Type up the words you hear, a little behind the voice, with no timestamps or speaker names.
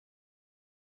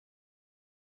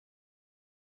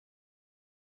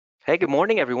Hey, good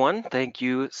morning, everyone. Thank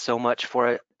you so much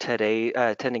for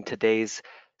attending today's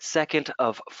second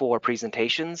of four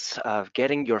presentations of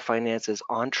Getting Your Finances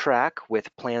on Track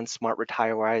with PlanSmart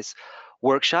Retirewise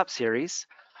workshop series.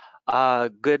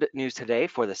 Good news today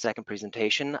for the second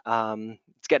presentation.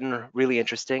 It's getting really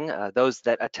interesting. Those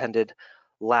that attended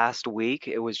last week,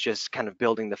 it was just kind of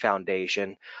building the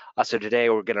foundation. So today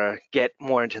we're gonna get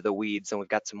more into the weeds and we've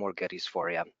got some more goodies for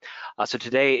you. So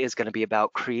today is gonna be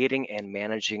about creating and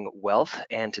managing wealth.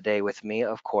 And today with me,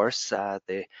 of course,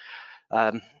 the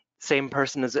um, same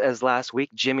person as last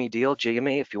week, Jimmy Deal.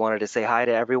 Jimmy, if you wanted to say hi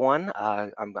to everyone,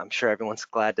 I'm sure everyone's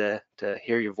glad to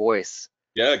hear your voice.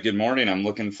 Yeah, good morning. I'm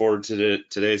looking forward to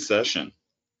today's session.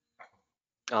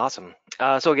 Awesome.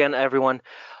 So again, everyone,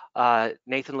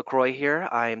 Nathan LaCroix here.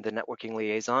 I am the networking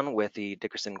liaison with the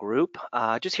Dickerson Group,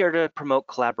 just here to promote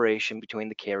collaboration between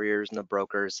the carriers and the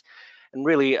brokers. And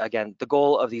really, again, the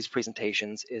goal of these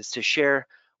presentations is to share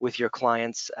with your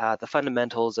clients the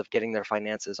fundamentals of getting their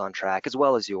finances on track, as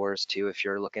well as yours too, if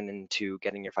you're looking into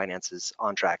getting your finances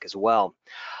on track as well.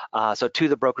 So to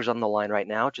the brokers on the line right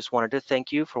now, just wanted to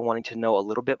thank you for wanting to know a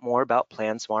little bit more about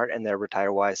PlanSmart and their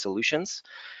RetireWise solutions.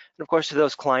 And of course, to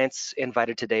those clients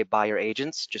invited today by your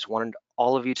agents, just wanted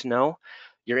all of you to know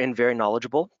you're in very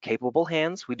knowledgeable, capable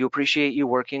hands. We do appreciate you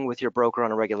working with your broker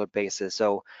on a regular basis.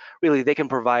 So really, they can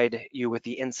provide you with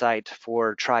the insight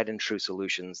for tried and true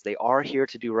solutions. They are here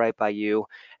to do right by you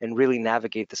and really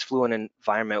navigate this fluent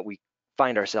environment we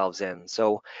find ourselves in.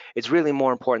 So it's really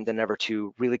more important than ever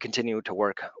to really continue to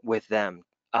work with them.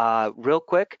 Real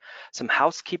quick, some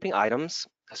housekeeping items.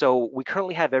 So we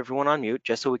currently have everyone on mute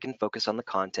just so we can focus on the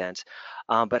content.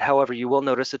 But however, you will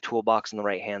notice a toolbox on the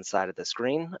right-hand side of the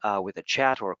screen with a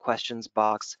chat or a questions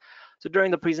box. So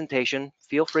during the presentation,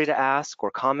 feel free to ask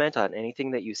or comment on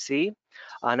anything that you see.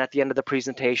 And at the end of the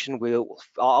presentation,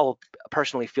 I'll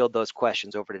personally field those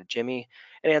questions over to Jimmy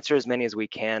and answer as many as we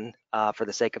can. For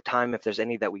the sake of time, if there's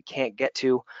any that we can't get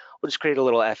to, we'll just create a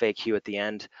little FAQ at the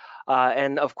end.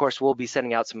 And of course, we'll be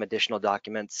sending out some additional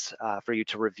documents for you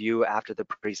to review after the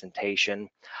presentation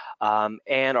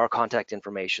and our contact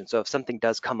information. So if something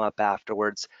does come up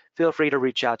afterwards, feel free to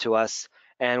reach out to us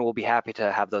and we'll be happy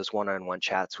to have those one-on-one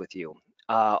chats with you.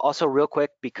 Also, real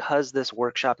quick, because this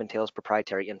workshop entails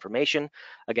proprietary information,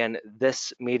 again,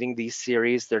 this meeting, these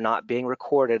series, they're not being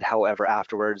recorded. However,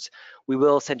 afterwards, we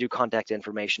will send you contact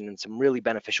information and some really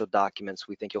beneficial documents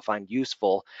we think you'll find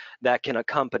useful that can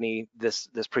accompany this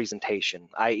presentation,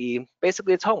 i.e.,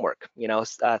 basically it's homework,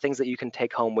 things that you can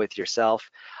take home with yourself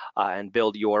and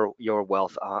build your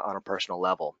wealth on a personal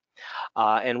level.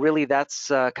 And really, that's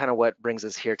kind of what brings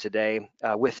us here today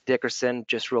with Dickerson.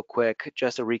 Just real quick,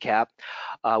 just a recap.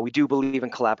 We do believe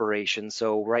in collaboration.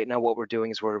 So right now, what we're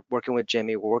doing is we're working with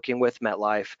Jimmy, we're working with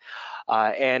MetLife,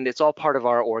 and it's all part of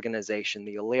our organization,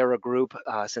 the Alera Group.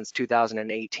 Since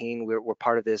 2018, we're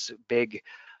part of this big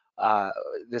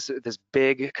this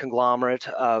big conglomerate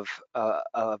of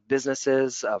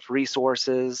businesses, of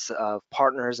resources, of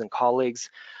partners and colleagues.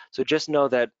 So just know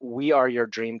that we are your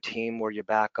dream team. We're your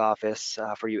back office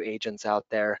for you agents out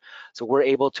there. So we're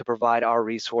able to provide our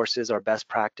resources, our best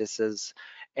practices,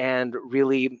 and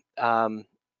really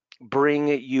bring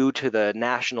you to the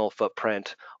national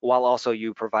footprint while also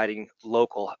you providing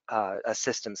local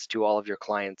assistance to all of your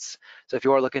clients. So if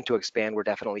you are looking to expand, we're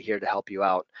definitely here to help you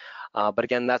out. But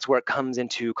again, that's where it comes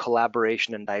into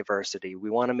collaboration and diversity.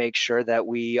 We want to make sure that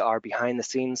we are behind the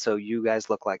scenes so you guys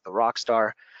look like the rock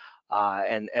star.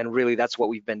 And really that's what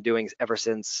we've been doing ever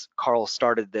since Carl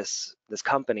started this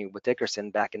company with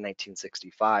Dickerson back in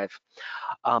 1965.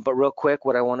 But real quick,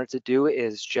 what I wanted to do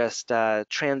is just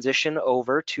transition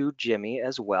over to Jimmy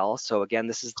as well. So again,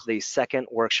 this is the second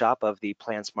workshop of the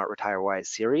PlanSmart RetireWise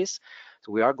series.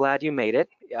 So we are glad you made it.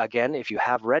 Again, if you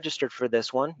have registered for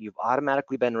this one, you've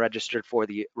automatically been registered for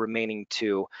the remaining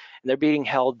two. And they're being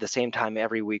held the same time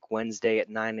every week, Wednesday at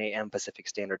 9 a.m. Pacific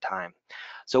Standard Time.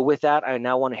 So with that, I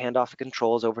now want to hand off the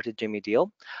controls over to Jimmy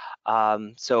Deal.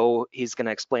 So he's going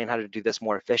to explain how to do this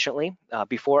more efficiently.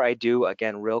 Before I do,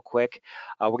 again, real quick,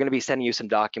 we're going to be sending you some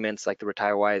documents like the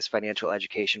RetireWise Financial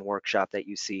Education Workshop that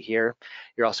you see here.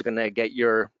 You're also going to get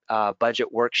your budget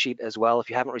worksheet as well. If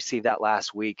you haven't received that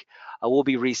last week, we'll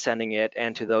be resending it.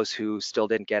 And to those who still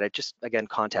didn't get it, just again,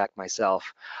 contact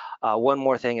myself. One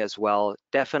more thing as well,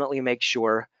 definitely make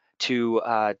sure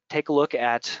to take a look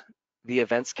at the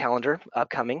events calendar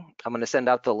upcoming. I'm going to send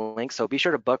out the link, so be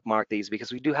sure to bookmark these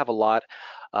because we do have a lot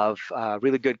of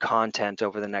really good content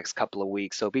over the next couple of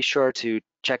weeks. So be sure to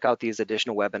check out these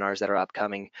additional webinars that are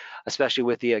upcoming, especially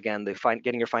with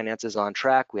getting your finances on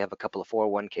track. We have a couple of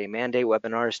 401k mandate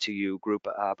webinars to you group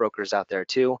brokers out there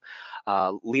too,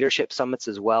 leadership summits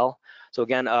as well. So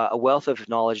again, a wealth of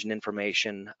knowledge and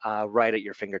information right at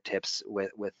your fingertips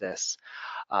with this.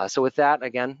 So with that,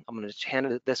 again, I'm going to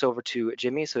hand this over to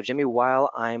Jimmy. So Jimmy,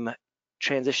 while I'm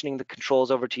transitioning the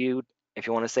controls over to you, if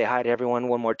you want to say hi to everyone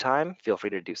one more time, feel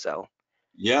free to do so.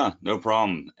 Yeah, no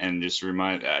problem. And just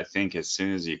remind, I think as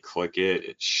soon as you click it,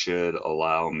 it should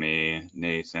allow me,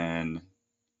 Nathan,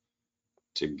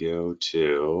 to go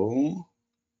to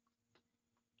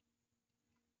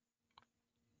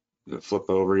flip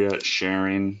over yet,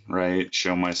 sharing, right?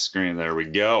 Show my screen. There we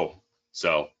go.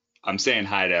 So I'm saying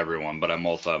hi to everyone, but I'm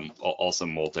also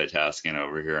multitasking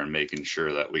over here and making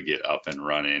sure that we get up and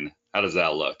running. How does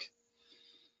that look?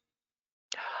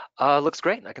 Looks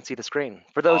great. I can see the screen.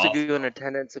 For those of you in Awesome.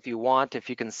 attendance, if you want,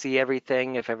 if you can see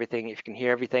everything, if you can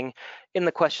hear everything, in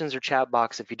the questions or chat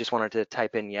box, if you just wanted to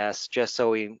type in yes, just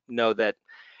so we know that,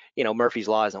 Murphy's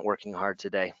Law isn't working hard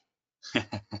today.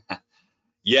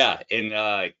 Yeah,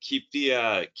 and keep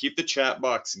the chat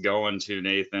box going too,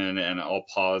 Nathan, and I'll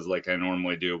pause like I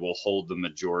normally do. We'll hold the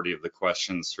majority of the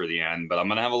questions for the end, but I'm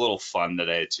gonna have a little fun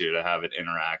today too to have it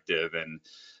interactive and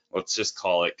let's just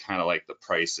call it kind of like the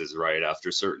Price is Right. After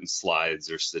certain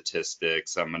slides or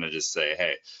statistics, I'm gonna just say,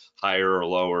 hey, higher or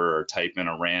lower, or type in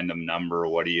a random number.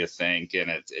 What do you think?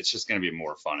 And it's just gonna be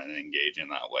more fun and engaging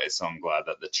that way. So I'm glad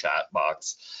that the chat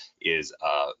box is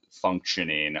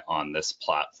functioning on this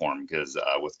platform because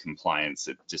with compliance,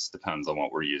 it just depends on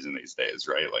what we're using these days,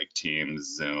 right? Like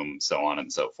Teams, Zoom, so on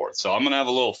and so forth. So I'm gonna have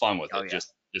a little fun with Oh it, yeah.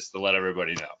 just to let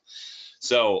everybody know.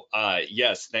 So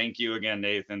yes, thank you again,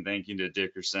 Nathan. Thank you to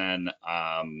Dickerson.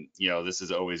 This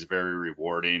is always very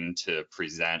rewarding to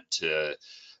present to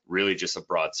really just a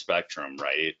broad spectrum,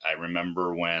 right? I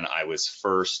remember when I was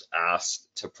first asked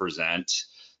to present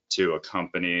to a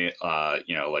company,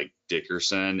 like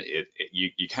Dickerson,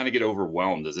 you kind of get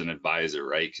overwhelmed as an advisor,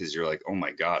 right? Because you're like, oh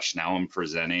my gosh, now I'm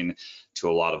presenting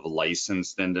to a lot of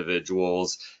licensed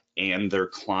individuals and their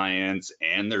clients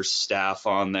and their staff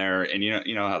on there, and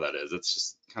you know how that is. It's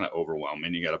just kind of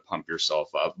overwhelming. You got to pump yourself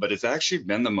up, but it's actually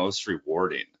been the most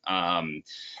rewarding,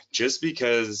 just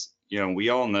because we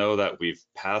all know that we've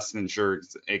passed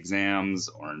insurance exams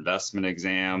or investment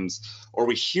exams, or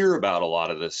we hear about a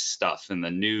lot of this stuff in the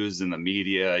news and the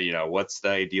media. What's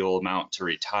the ideal amount to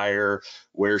retire?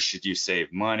 Where should you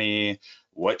save money?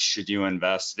 What should you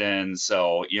invest in?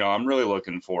 So, I'm really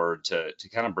looking forward to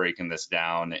kind of breaking this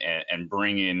down and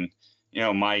bringing,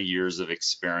 my years of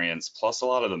experience plus a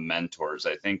lot of the mentors.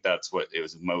 I think that's what it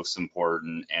was most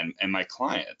important, and my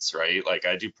clients, right? Like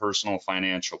I do personal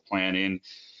financial planning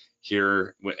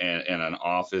here in an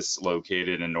office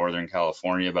located in Northern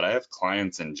California, but I have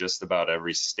clients in just about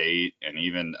every state and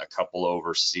even a couple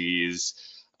overseas.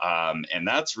 And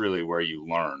that's really where you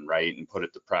learn, right? And put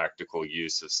it to practical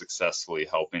use of successfully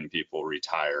helping people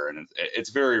retire. And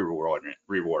it's very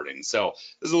rewarding. So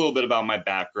this is a little bit about my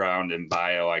background and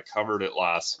bio. I covered it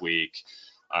last week.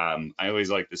 I always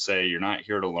like to say, you're not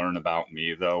here to learn about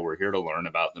me, though. We're here to learn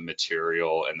about the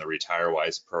material and the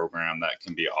Retirewise program that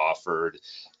can be offered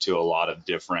to a lot of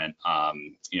different,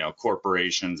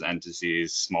 corporations,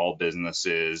 entities, small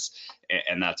businesses,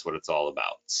 and that's what it's all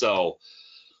about. So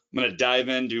I'm going to dive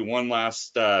in, do one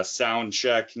last sound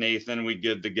check. Nathan, we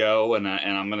good to go? And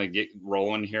I'm going to get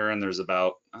rolling here. And there's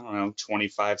about, I don't know,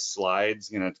 25 slides.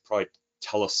 Going to probably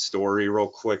tell a story real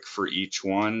quick for each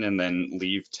one and then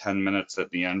leave 10 minutes at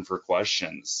the end for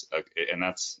questions. And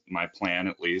that's my plan,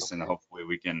 at least. And Okay. hopefully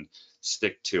we can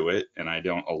stick to it and I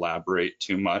don't elaborate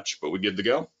too much, but we good to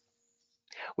go?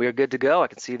 We are good to go. I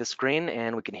can see the screen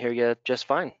and we can hear you just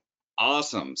fine.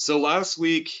 Awesome. So last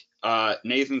week,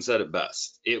 Nathan said it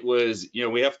best. It was,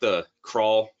 we have to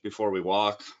crawl before we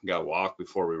walk, we got to walk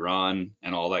before we run,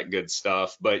 and all that good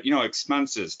stuff. But,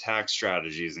 expenses, tax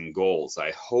strategies, and goals.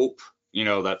 I hope,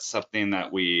 that's something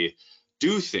that we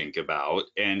do think about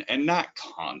and not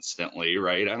constantly,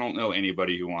 right? I don't know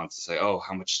anybody who wants to say, oh,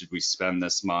 how much did we spend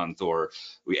this month? Or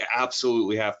we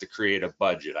absolutely have to create a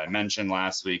budget. I mentioned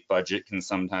last week, budget can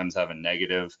sometimes have a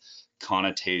negative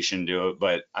connotation to it,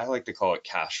 but I like to call it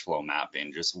cash flow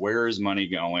mapping. Just where is money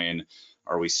going?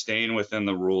 Are we staying within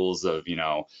the rules of,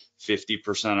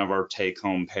 50% of our take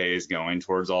home pay is going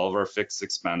towards all of our fixed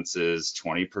expenses,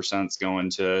 20% is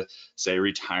going to, say,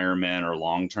 retirement or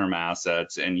long term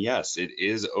assets. And yes, it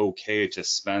is okay to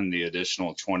spend the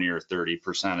additional 20 or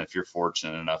 30% if you're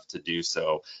fortunate enough to do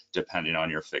so, depending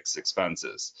on your fixed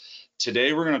expenses.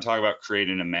 Today, we're going to talk about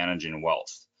creating and managing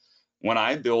wealth. When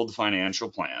I build financial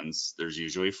plans, there's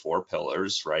usually four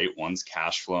pillars, right? One's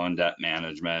cash flow and debt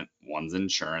management, one's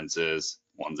insurances,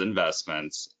 one's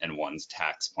investments, and one's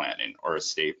tax planning or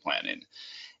estate planning.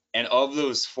 And of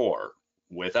those four,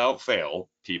 without fail,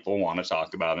 people want to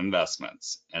talk about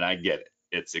investments, and I get it.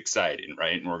 It's exciting,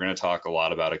 right? And we're going to talk a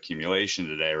lot about accumulation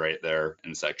today, right there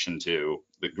in section 2,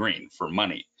 the green for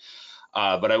money.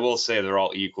 But I will say they're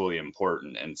all equally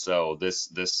important. And so this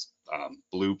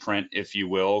blueprint, if you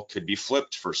will, could be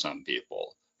flipped for some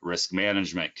people. Risk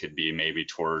management could be maybe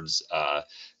towards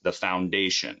the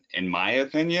foundation. In my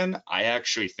opinion, I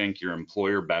actually think your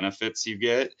employer benefits you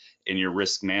get and your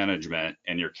risk management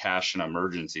and your cash and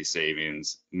emergency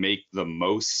savings make the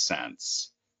most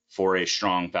sense for a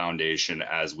strong foundation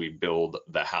as we build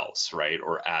the house, right?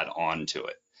 Or add on to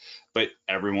it. But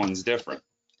everyone's different.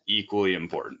 Equally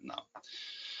important though.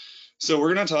 So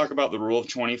we're going to talk about the rule of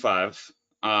 25,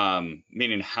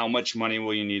 meaning how much money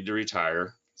will you need to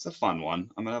retire. It's a fun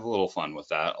one. I'm going to have a little fun with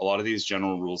that. A lot of these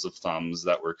general rules of thumbs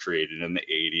that were created in the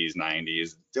 80s,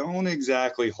 90s don't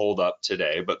exactly hold up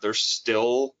today, but they're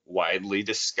still widely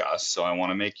discussed. So I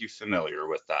want to make you familiar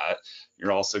with that.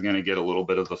 You're also going to get a little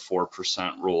bit of the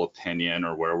 4% rule opinion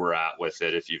or where we're at with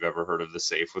it. If you've ever heard of the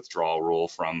safe withdrawal rule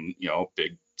from,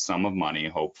 big sum of money,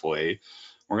 hopefully.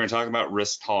 We're going to talk about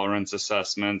risk tolerance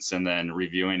assessments and then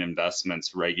reviewing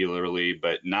investments regularly,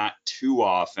 but not too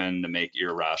often to make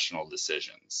irrational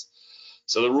decisions.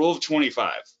 So the rule of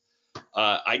 25,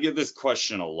 I get this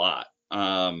question a lot.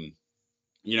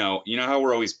 You know how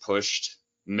we're always pushed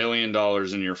 $1 million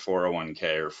in your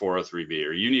 401k or 403b,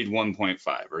 or you need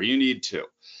 1.5, or you need 2.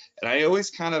 And I always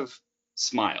kind of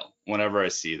smile whenever I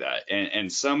see that.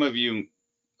 And some of you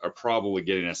are probably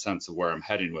getting a sense of where I'm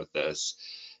heading with this.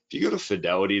 If you go to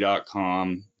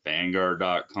fidelity.com,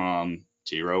 vanguard.com,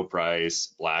 T. Rowe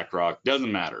Price, BlackRock,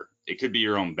 doesn't matter. It could be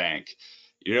your own bank.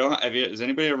 Has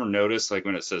anybody ever noticed, like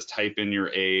when it says type in your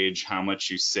age, how much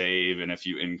you save, and if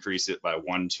you increase it by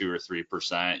 1, 2, or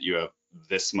 3%, you have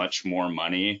this much more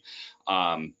money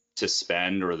to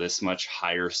spend, or this much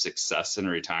higher success in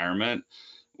retirement?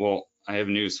 Well, I have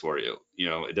news for you.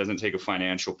 It doesn't take a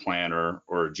financial planner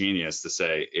or a genius to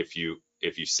say if you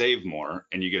save more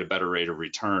and you get a better rate of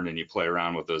return and you play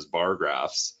around with those bar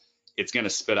graphs, it's going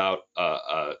to spit out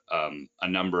a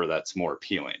number that's more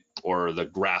appealing, or the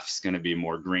graph's going to be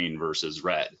more green versus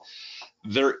red.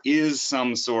 There is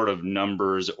some sort of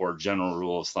numbers or general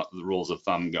rules of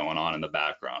thumb going on in the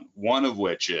background. One of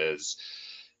which is,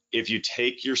 if you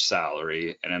take your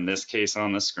salary, and in this case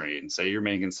on the screen, say you're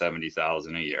making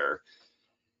 $70,000 a year,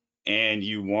 and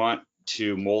you want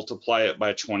to multiply it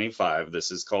by 25,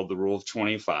 this is called the rule of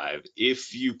 25.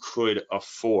 If you could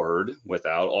afford,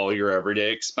 without all your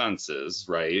everyday expenses,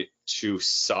 right, to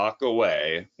sock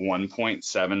away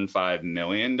 $1.75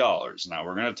 million. Now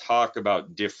we're going to talk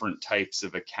about different types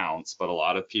of accounts, but a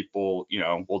lot of people,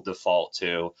 will default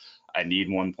to, I need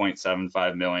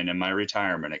 1.75 million in my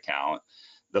retirement account.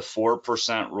 The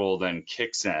 4% rule then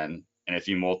kicks in, and if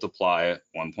you multiply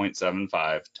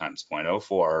 1.75 times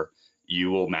 0.04,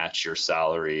 you will match your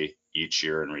salary each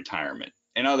year in retirement.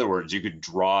 In other words, you could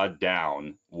draw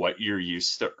down what you're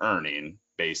used to earning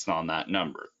based on that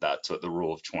number. That's what the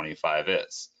rule of 25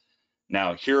 is.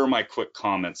 Now, here are my quick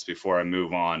comments before I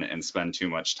move on and spend too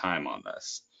much time on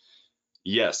this.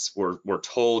 Yes, we're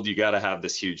told you got to have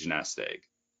this huge nest egg.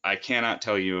 I cannot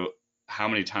tell you how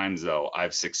many times, though,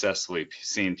 I've successfully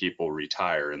seen people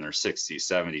retire in their 60s,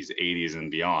 70s, 80s,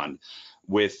 and beyond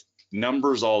with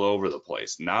numbers all over the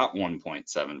place. Not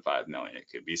 1.75 million. It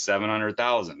could be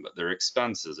 700,000, but their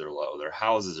expenses are low. Their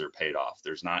houses are paid off.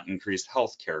 There's not increased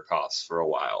healthcare costs for a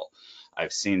while.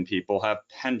 I've seen people have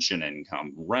pension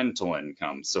income, rental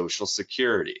income, Social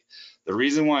Security. The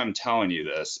reason why I'm telling you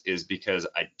this is because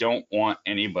I don't want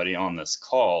anybody on this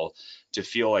call to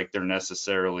feel like they're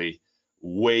necessarily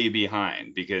way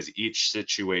behind, because each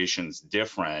situation's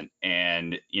different.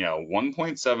 And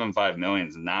 1.75 million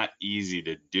is not easy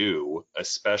to do,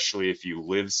 especially if you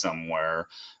live somewhere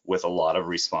with a lot of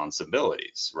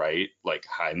responsibilities, right? Like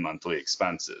high monthly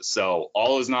expenses. So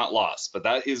all is not lost, but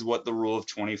that is what the rule of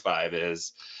 25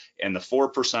 is. And the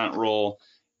 4% rule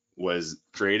was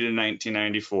created in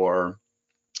 1994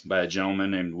 by a gentleman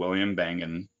named William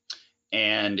Bengen.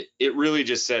 And it really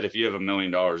just said, if you have $1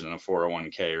 million in a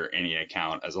 401k or any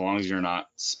account, as long as you're not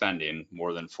spending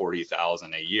more than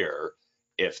 $40,000 a year,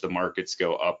 if the markets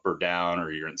go up or down, or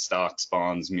you're in stocks,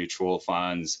 bonds, mutual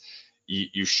funds,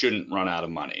 you shouldn't run out of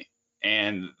money.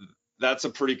 And that's a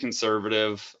pretty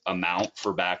conservative amount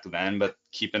for back then, but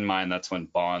keep in mind that's when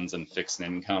bonds and fixed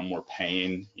income were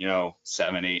paying,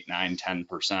 7, 8, 9,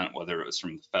 10%, whether it was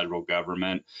from the federal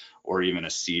government or even a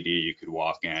CD you could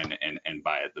walk in and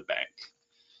buy at the bank.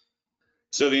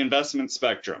 So the investment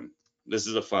spectrum, this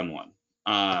is a fun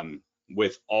one.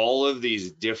 with all of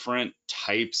these different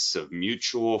types of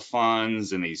mutual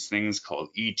funds and these things called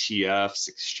ETFs,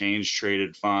 exchange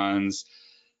traded funds,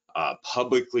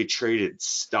 publicly traded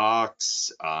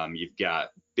stocks, you've got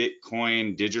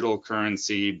Bitcoin, digital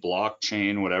currency,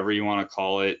 blockchain, whatever you want to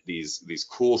call it, these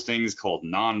cool things called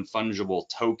non-fungible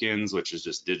tokens, which is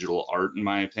just digital art in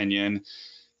my opinion.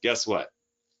 Guess what?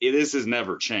 This has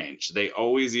never changed. They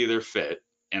always either fit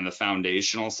in the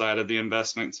foundational side of the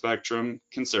investment spectrum,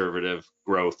 conservative,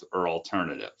 growth, or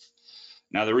alternative.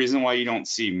 Now, the reason why you don't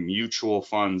see mutual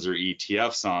funds or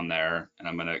ETFs on there, and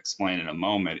I'm going to explain in a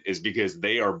moment, is because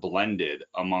they are blended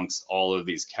amongst all of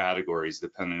these categories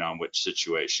depending on which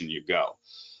situation you go.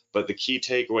 But the key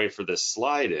takeaway for this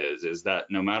slide is that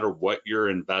no matter what you're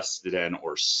invested in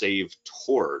or save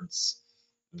towards,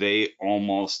 they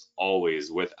almost always,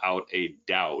 without a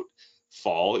doubt,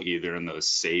 fall either in those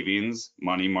savings,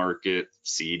 money market,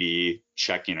 CD,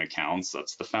 checking accounts.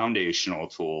 That's the foundational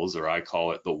tools, or I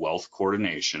call it the wealth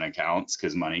coordination accounts,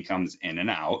 because money comes in and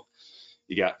out.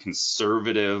 You got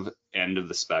conservative end of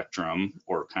the spectrum,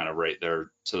 or kind of right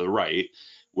there to the right,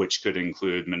 which could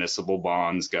include municipal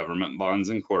bonds, government bonds,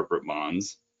 and corporate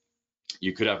bonds.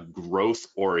 You could have growth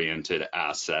oriented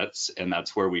assets, and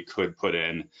that's where we could put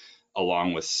in,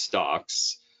 along with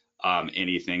stocks,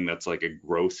 anything that's like a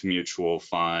growth mutual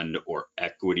fund or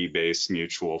equity based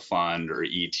mutual fund or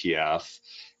ETF.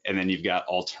 And then you've got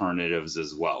alternatives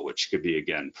as well, which could be,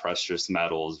 again, precious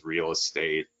metals, real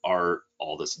estate, art,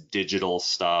 all this digital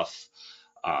stuff.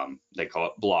 They call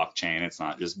it blockchain. It's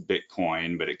not just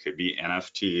Bitcoin, but it could be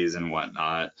NFTs and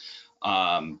whatnot.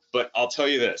 But I'll tell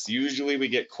you this, usually we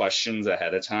get questions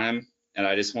ahead of time, and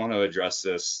I just want to address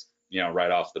this,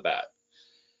 right off the bat.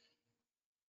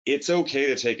 It's okay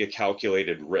to take a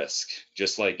calculated risk,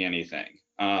 just like anything.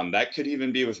 That could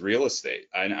even be with real estate.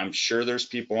 I'm sure there's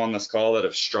people on this call that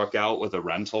have struck out with a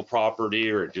rental property,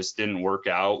 or it just didn't work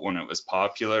out when it was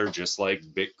popular, just like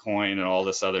Bitcoin and all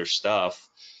this other stuff.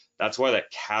 That's why that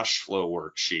cash flow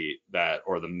worksheet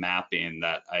or the mapping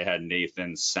that I had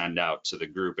Nathan send out to the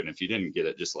group. And if you didn't get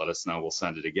it, just let us know. We'll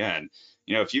send it again.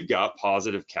 If you've got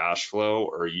positive cash flow,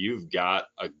 or you've got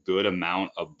a good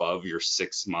amount above your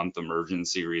 6-month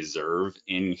emergency reserve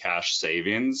in cash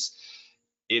savings,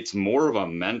 it's more of a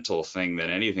mental thing than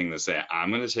anything to say, I'm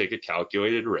going to take a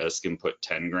calculated risk and put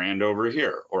 10 grand over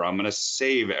here, or I'm going to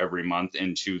save every month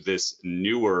into this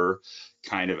newer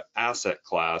kind of asset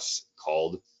class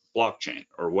called blockchain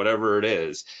or whatever it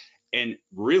is. And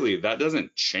really, that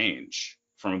doesn't change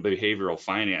from a behavioral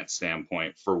finance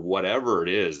standpoint for whatever it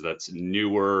is that's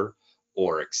newer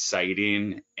or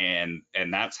exciting, and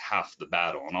that's half the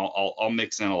battle. And I'll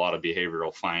mix in a lot of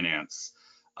behavioral finance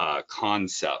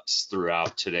concepts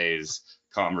throughout today's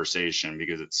conversation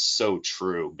because it's so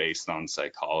true based on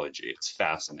psychology. It's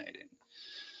fascinating.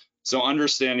 So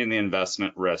understanding the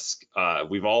investment risk,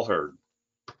 we've all heard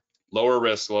lower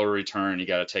risk, lower return. You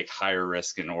got to take higher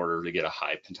risk in order to get a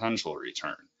high potential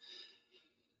return.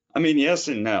 I mean, yes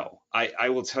and no. I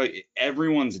will tell you,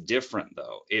 everyone's different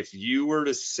though. If you were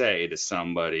to say to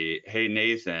somebody, hey,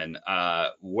 Nathan,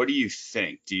 what do you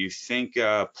think? Do you think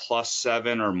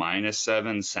 +7 or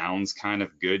 -7 sounds kind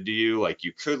of good to you? Like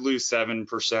you could lose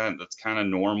 7%. That's kind of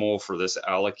normal for this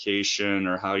allocation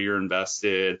or how you're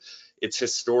invested. It's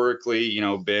historically,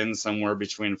 been somewhere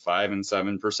between 5 and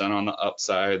 7% on the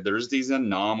upside. There's these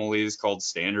anomalies called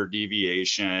standard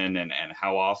deviation and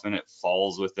how often it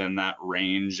falls within that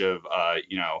range of,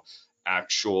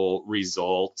 actual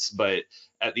results. But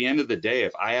at the end of the day,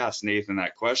 if I ask Nathan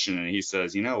that question and he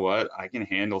says, you know what, I can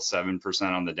handle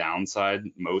 7% on the downside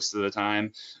most of the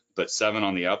time, but 7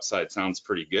 on the upside sounds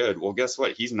pretty good. Well, guess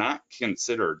what? He's not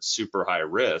considered super high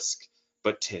risk,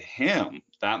 but to him,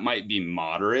 that might be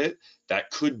moderate.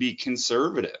 That could be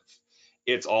conservative.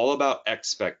 It's all about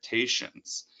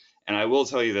expectations. And I will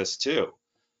tell you this too.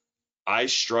 I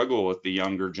struggle with the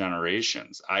younger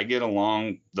generations. I get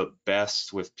along the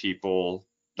best with people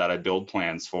that I build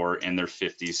plans for in their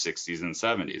 50s, 60s, and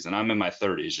 70s. And I'm in my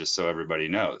 30s, just so everybody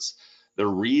knows. The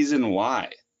reason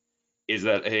why is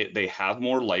that they have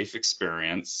more life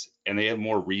experience and they have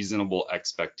more reasonable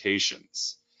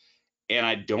expectations. And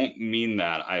I don't mean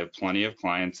that. I have plenty of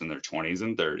clients in their 20s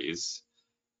and 30s,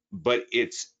 but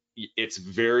it's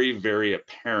very, very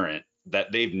apparent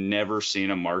that they've never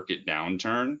seen a market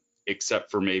downturn except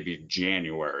for maybe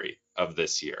January of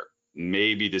this year,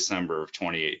 maybe December of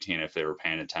 2018 if they were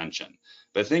paying attention.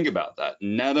 But think about that.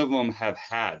 None of them have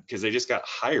had, because they just got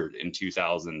hired in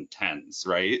 2010s,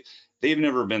 right? They've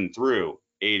never been through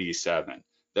 87,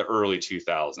 the early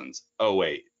 2000s,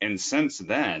 '08. And since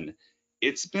then,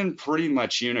 it's been pretty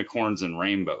much unicorns and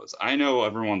rainbows. I know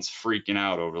everyone's freaking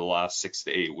out over the last 6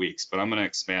 to 8 weeks, but I'm going to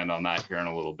expand on that here in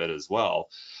a little bit as well.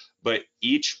 But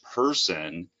each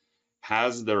person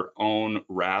has their own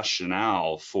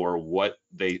rationale for what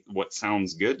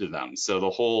sounds good to them. So the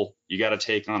whole you got to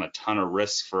take on a ton of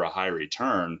risk for a high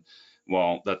return,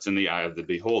 well, that's in the eye of the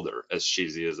beholder, as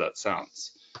cheesy as that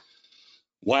sounds.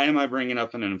 Why am I bringing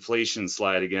up an inflation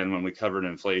slide again when we covered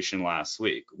inflation last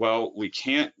week? Well, we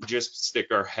can't just stick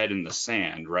our head in the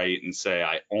sand, right, and say,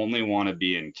 I only want to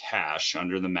be in cash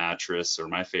under the mattress, or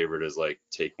my favorite is like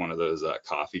take one of those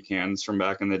coffee cans from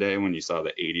back in the day when you saw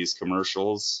the 80s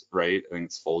commercials, right? I think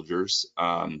it's Folgers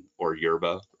or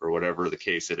Yerba or whatever the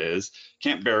case it is.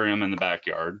 Can't bury them in the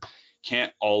backyard.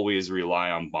 Can't always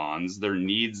rely on bonds. There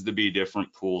needs to be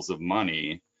different pools of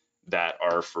money that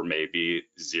are for maybe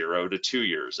 0 to 2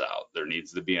 years out. There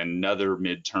needs to be another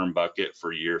midterm bucket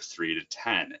for year 3 to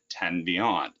 10, 10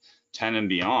 beyond. 10 and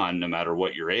beyond, no matter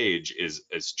what your age, is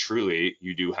truly,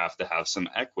 you do have to have some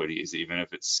equities, even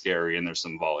if it's scary and there's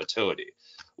some volatility.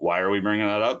 Why are we bringing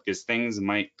that up? Because things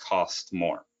might cost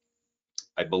more.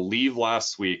 I believe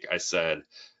last week I said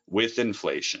with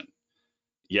inflation,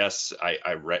 yes,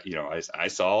 I read, I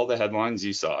saw all the headlines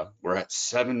you saw. We're at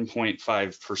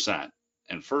 7.5%.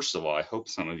 And first of all, I hope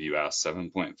some of you asked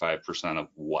 7.5% of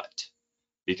what?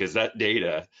 Because that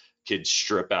data could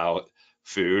strip out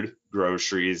food,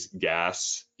 groceries,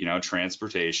 gas,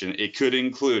 transportation. It could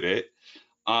include it.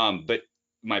 But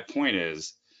my point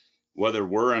is, whether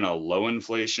we're in a low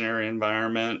inflationary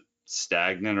environment,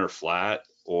 stagnant or flat,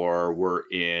 or we're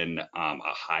in a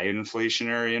high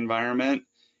inflationary environment,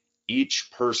 each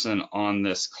person on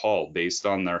this call, based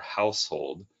on their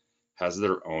household, has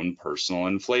their own personal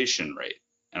inflation rate.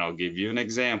 And I'll give you an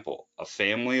example. A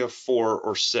family of 4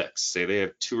 or 6, say they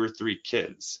have 2 or 3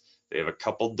 kids, they have a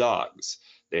couple dogs,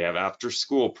 they have after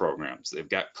school programs, they've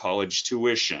got college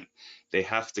tuition, they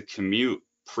have to commute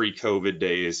pre-COVID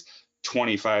days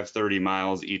 25, 30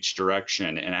 miles each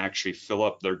direction and actually fill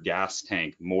up their gas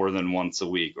tank more than once a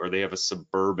week, or they have a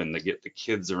Suburban to get the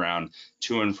kids around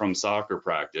to and from soccer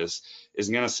practice,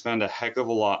 is going to spend a heck of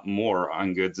a lot more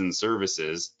on goods and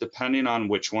services, depending on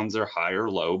which ones are high or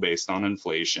low based on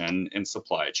inflation and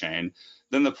supply chain,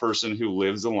 than the person who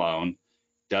lives alone,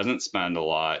 doesn't spend a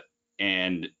lot,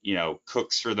 and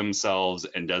cooks for themselves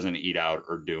and doesn't eat out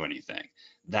or do anything.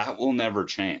 That will never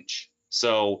change.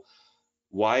 So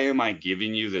why am I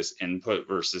giving you this input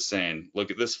versus saying,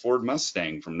 look at this Ford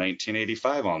Mustang from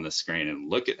 1985 on the screen and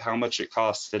look at how much it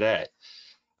costs today?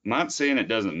 I'm not saying it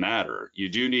doesn't matter. You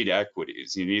do need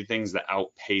equities. You need things that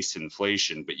outpace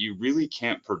inflation, but you really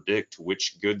can't predict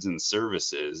which goods and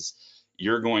services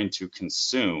you're going to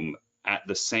consume at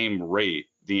the same rate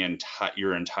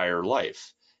your entire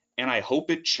life. And I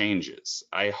hope it changes.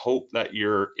 I hope that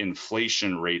your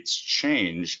inflation rates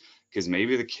change, because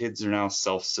maybe the kids are now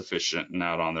self-sufficient and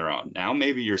out on their own. Now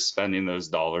maybe you're spending those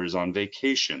dollars on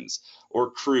vacations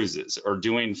or cruises or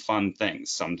doing fun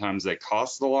things. Sometimes they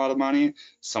cost a lot of money,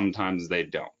 sometimes they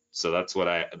don't. So that's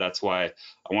why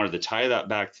I wanted to tie that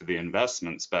back to the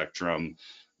investment spectrum.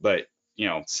 But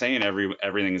saying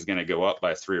everything is going to go up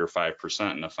by 3 or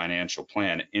 5% in a financial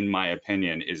plan, in my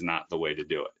opinion, is not the way to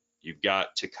do it. You've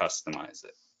got to customize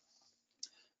it.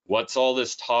 What's all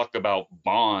this talk about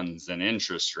bonds and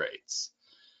interest rates?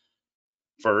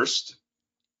 First,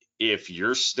 if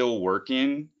you're still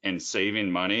working and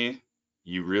saving money,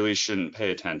 you really shouldn't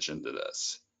pay attention to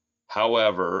this.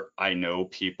 However, I know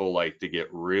people like to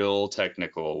get real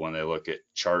technical when they look at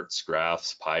charts,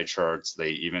 graphs, pie charts.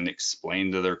 They even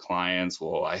explain to their clients,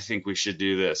 well, I think we should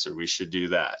do this or we should do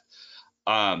that.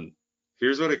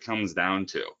 Here's what it comes down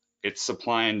to. It's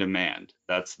supply and demand.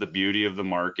 That's the beauty of the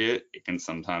market. It can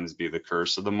sometimes be the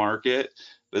curse of the market,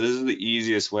 but this is the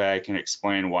easiest way I can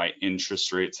explain why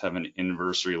interest rates have an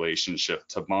inverse relationship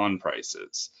to bond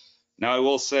prices. Now, I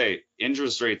will say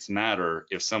interest rates matter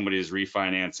if somebody is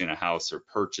refinancing a house or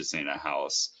purchasing a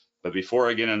house. But before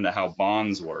I get into how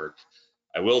bonds work,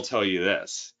 I will tell you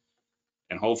this,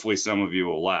 and hopefully some of you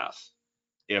will laugh.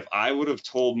 If I would have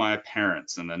told my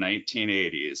parents in the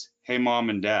 1980s, hey, mom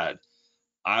and dad,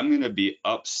 I'm going to be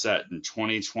upset in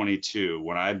 2022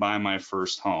 when I buy my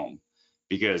first home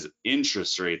because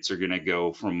interest rates are going to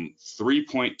go from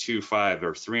 3.25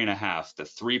 or 3.5 to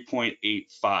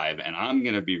 3.85, and I'm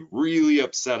going to be really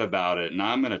upset about it, and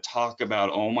I'm going to talk about,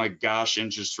 oh my gosh,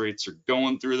 interest rates are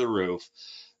going through the roof.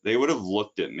 They would have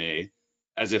looked at me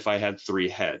as if I had 3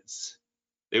 heads.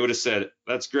 They would have said,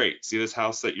 that's great. See this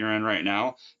house that you're in right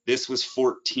now? This was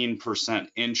 14%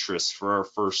 interest for our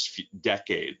first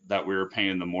decade that we were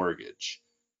paying the mortgage.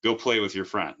 Go play with your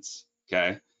friends,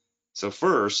 okay? So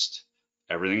first,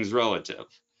 Everything's relative.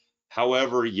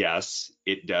 However, yes,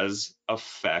 it does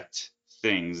affect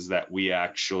things that we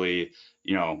actually,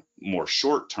 more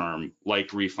short term, like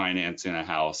refinancing a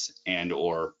house and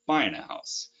or buying a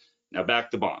house. Now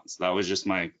back to bonds. That was just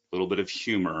my little bit of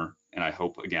humor. And I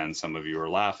hope, again, some of you are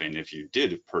laughing if you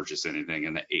did purchase anything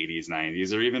in the 80s,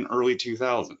 90s, or even early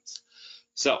 2000s.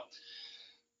 So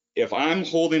if I'm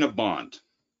holding a bond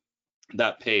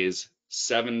that pays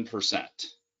 7%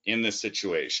 in this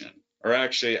situation, or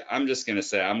actually, I'm just going to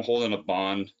say I'm holding a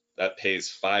bond that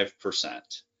pays 5%.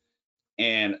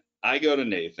 And I go to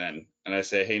Nathan and I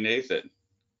say, hey, Nathan,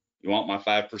 you want my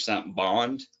 5%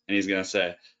 bond? And he's going to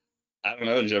say, I don't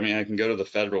know, Jimmy, I can go to the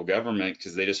federal government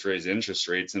because they just raised interest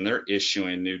rates and they're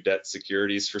issuing new debt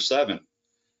securities for 7.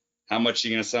 How much are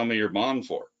you going to sell me your bond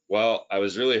for? Well, I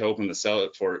was really hoping to sell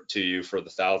it to you for the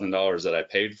 $1,000 that I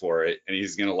paid for it. And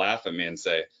he's going to laugh at me and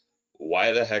say,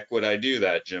 why the heck would I do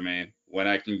that, Jimmy, when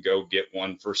I can go get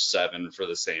one for 7 for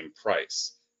the same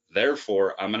price?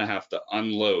 Therefore, I'm going to have to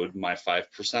unload my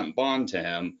 5% bond to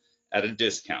him at a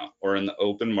discount or in the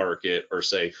open market, or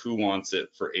say, who wants it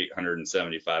for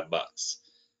 $875?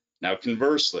 Now,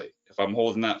 conversely, if I'm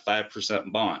holding that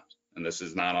 5% bond, and this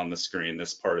is not on the screen,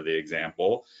 this part of the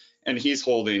example, and he's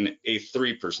holding a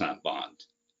 3% bond.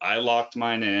 I locked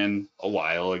mine in a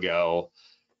while ago.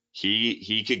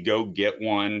 He could go get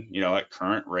one, at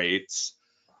current rates.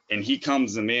 And he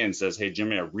comes to me and says, hey,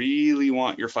 Jimmy, I really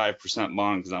want your 5%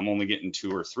 bond because I'm only getting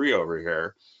 2 or 3 over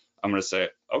here. I'm going to say,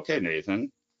 okay,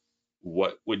 Nathan,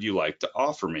 what would you like to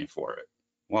offer me for it?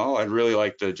 Well, I'd really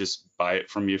like to just buy it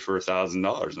from you for $1,000.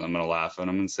 And I'm going to laugh at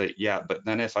him and say, yeah, but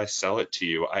then if I sell it to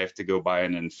you, I have to go buy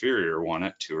an inferior one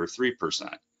at 2 or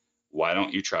 3%. Why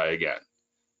don't you try again?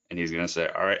 And he's going to say,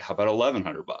 all right, how about $1,100?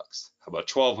 How about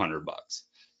 $1,200?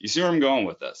 You see where I'm going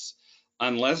with this?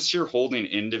 Unless you're holding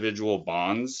individual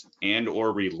bonds and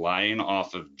or relying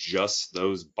off of just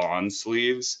those bond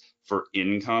sleeves for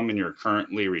income and you're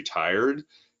currently retired,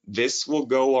 this will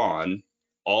go on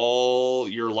all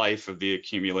your life of the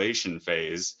accumulation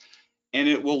phase, and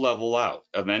it will level out.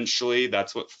 Eventually,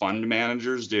 that's what fund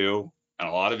managers do. And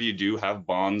a lot of you do have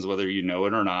bonds, whether you know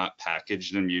it or not,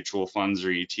 packaged in mutual funds or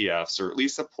ETFs, or at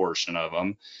least a portion of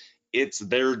them. It's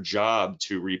their job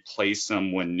to replace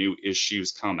them when new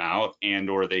issues come out and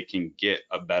or they can get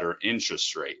a better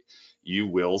interest rate. You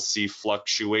will see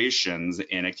fluctuations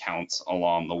in accounts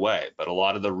along the way, but a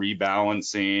lot of the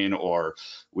rebalancing, or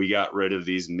we got rid of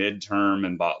these midterm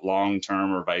and bought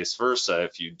long-term, or vice versa,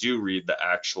 if you do read the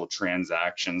actual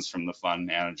transactions from the fund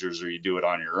managers or you do it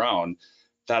on your own,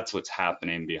 that's what's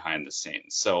happening behind the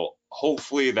scenes. So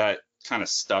hopefully that kind of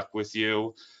stuck with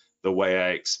you the way I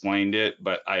explained it,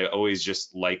 but I always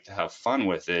just like to have fun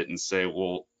with it and say,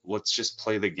 well, let's just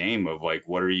play the game of like,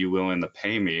 what are you willing to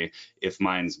pay me if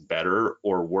mine's better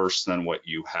or worse than what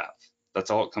you have?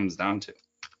 That's all it comes down to.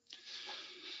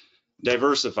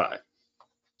 Diversify.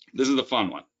 This is the fun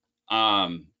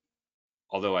one.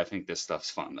 Although I think this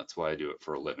stuff's fun. That's why I do it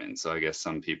for a living. So I guess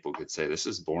some people could say this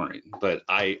is boring, but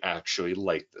I actually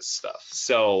like this stuff.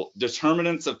 So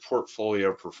determinants of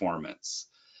portfolio performance.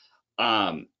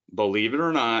 Believe it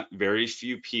or not, very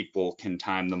few people can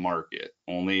time the market.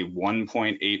 Only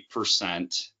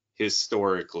 1.8%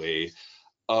 historically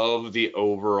of the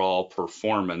overall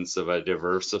performance of a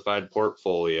diversified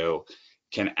portfolio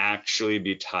can actually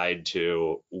be tied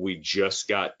to we just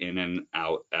got in and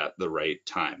out at the right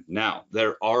time. Now,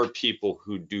 there are people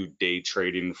who do day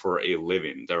trading for a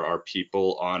living. There are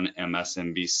people on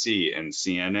MSNBC and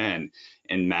CNN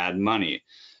and Mad Money.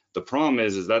 The problem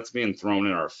is that's being thrown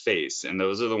in our face. And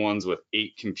those are the ones with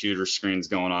 8 computer screens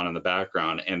going on in the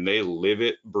background, and they live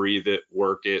it, breathe it,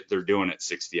 work it. They're doing it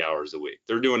 60 hours a week.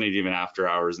 They're doing it even after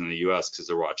hours in the US because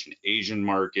they're watching Asian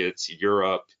markets,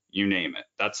 Europe, you name it.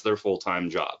 That's their full-time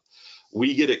job.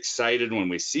 We get excited when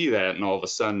we see that, and all of a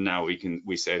sudden now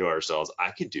we say to ourselves,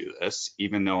 I could do this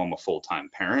even though I'm a full-time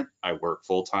parent. I work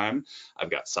full-time. I've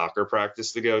got soccer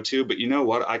practice to go to, but you know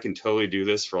what? I can totally do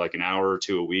this for like an hour or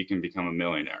 2 a week and become a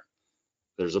millionaire.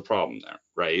 There's a problem there,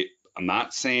 right? I'm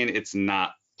not saying it's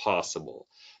not possible,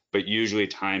 but usually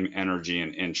time, energy,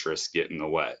 and interest get in the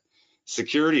way.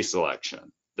 Security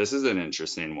selection. This is an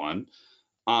interesting one.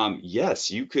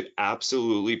 Yes, you could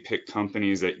absolutely pick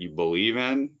companies that you believe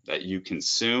in, that you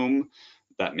consume,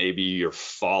 that maybe you're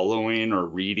following or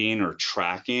reading or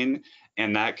tracking,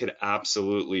 and that could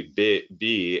absolutely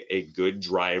be a good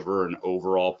driver in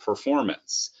overall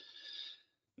performance.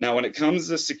 Now, when it comes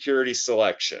to security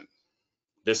selection,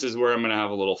 this is where I'm going to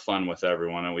have a little fun with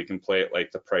everyone, and we can play it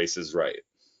like the Price is Right.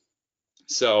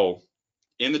 So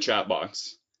in the chat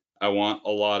box, I want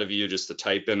a lot of you just to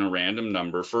type in a random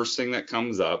number. First thing that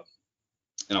comes up,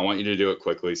 and I want you to do it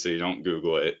quickly so you don't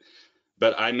Google it.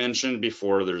 But I mentioned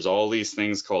before, there's all these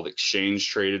things called exchange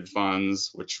traded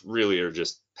funds, which really are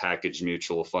just packaged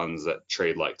mutual funds that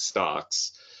trade like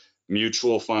stocks,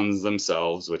 mutual funds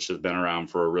themselves, which have been around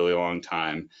for a really long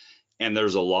time. And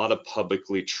there's a lot of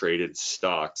publicly traded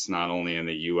stocks, not only in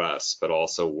the US, but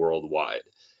also worldwide.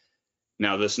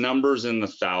 Now, this number's in the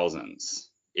thousands,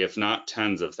 if not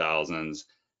tens of thousands.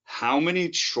 How many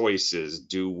choices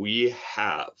do we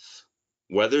have?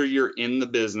 Whether you're in the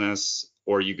business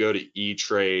or you go to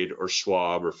E-Trade or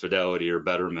Schwab or Fidelity or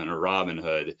Betterment or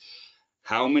Robinhood,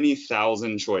 how many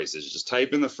thousand choices? Just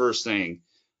type in the first thing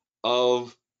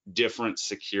of different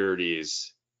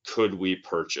securities could we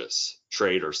purchase,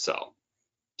 trade, or sell?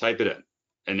 Type it in.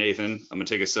 And Nathan, I'm going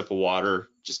to take a sip of water.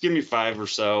 Just give me 5 or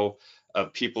so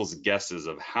of people's guesses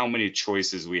of how many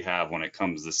choices we have when it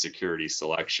comes to security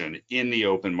selection in the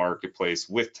open marketplace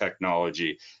with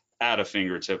technology at a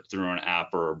fingertip through an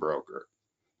app or a broker.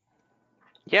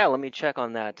 Yeah, let me check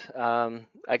on that.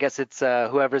 I guess it's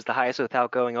whoever's the highest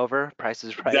without going over. Price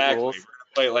is Right Exactly. rules. We're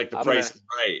gonna play it like the I'm price gonna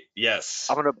is right. Yes.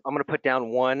 I'm gonna put down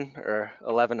 1 or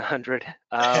 1100.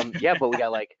 Yeah, but we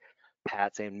got like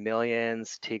Pat saying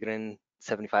millions, Tigran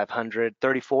 7500,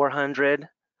 3400.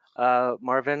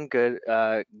 Marvin,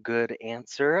 good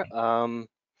answer.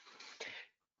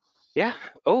 Yeah.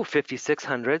 Oh,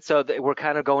 5600. So we're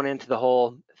kind of going into the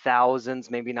whole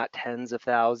thousands, maybe not tens of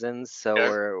thousands. So Okay.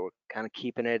 we're kind of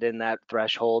keeping it in that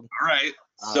threshold. All right.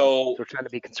 So So we're trying to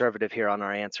be conservative here on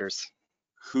our answers.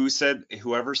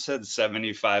 whoever said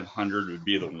 7,500 would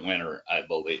be the winner, I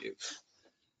believe.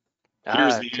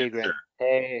 Here's the answer. Tigran.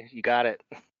 Hey, you got it.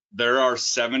 There are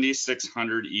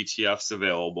 7,600 ETFs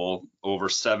available, over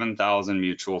 7,000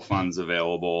 mutual funds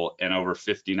available, and over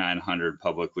 5,900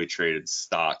 publicly traded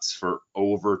stocks for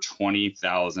over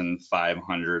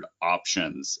 20,500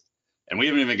 options. And we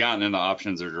haven't even gotten into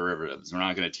options or derivatives. We're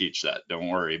not going to teach that. Don't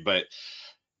worry. But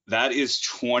that is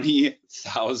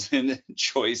 20,000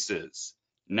 choices.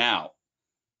 Now,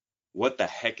 what the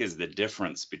heck is the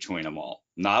difference between them all?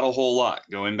 Not a whole lot.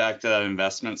 Going back to that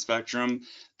investment spectrum,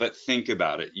 but think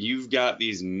about it. You've got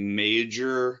these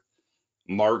major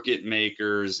market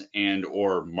makers and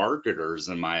or marketers,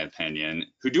 in my opinion,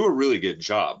 who do a really good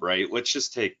job, right? Let's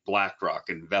just take BlackRock,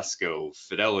 Invesco,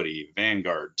 Fidelity,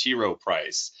 Vanguard, T. Rowe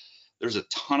Price. There's a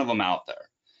ton of them out there.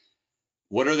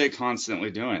 What are they constantly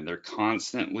doing? They're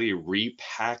constantly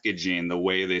repackaging the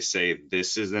way they say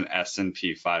this is an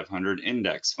S&P 500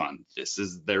 index fund. This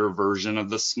is their version of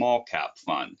the small cap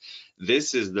fund.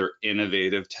 This is their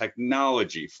innovative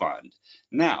technology fund.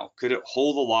 Now, could it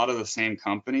hold a lot of the same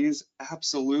companies?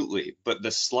 Absolutely. But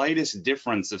the slightest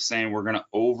difference of saying we're going to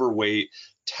overweight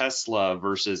Tesla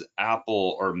versus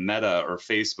Apple or Meta or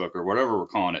Facebook or whatever we're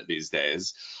calling it these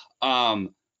days,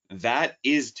 that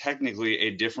is technically a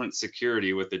different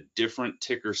security with a different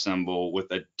ticker symbol with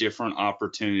a different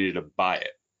opportunity to buy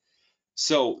it.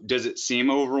 So does it seem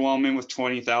overwhelming with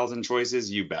 20,000 choices?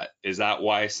 You bet. Is that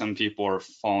why some people are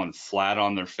falling flat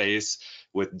on their face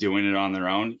with doing it on their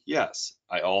own? Yes.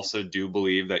 I also do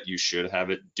believe that you should have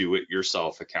a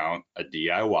do-it-yourself account, a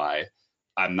DIY.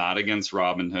 I'm not against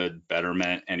Robinhood,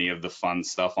 Betterment, any of the fun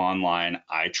stuff online.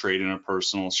 I trade in a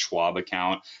personal Schwab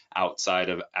account outside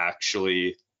of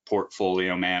actually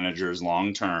portfolio managers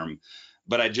long term.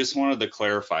 But I just wanted to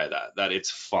clarify that it's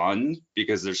fun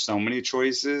because there's so many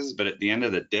choices. But at the end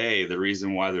of the day, the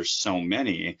reason why there's so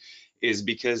many is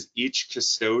because each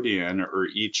custodian or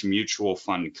each mutual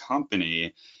fund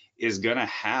company is going to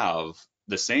have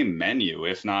the same menu,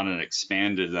 if not an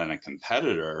expanded than a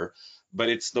competitor. But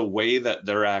it's the way that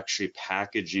they're actually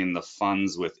packaging the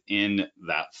funds within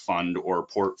that fund or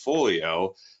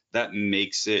portfolio that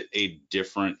makes it a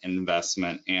different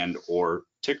investment and or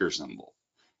ticker symbol.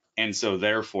 And so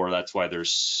therefore, that's why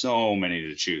there's so many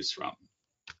to choose from.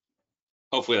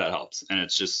 Hopefully that helps. And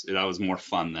it's just, that was more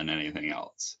fun than anything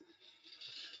else.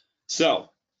 So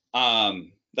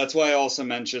that's why I also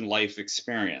mentioned life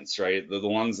experience, right? The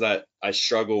ones that I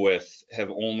struggle with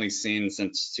have only seen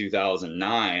since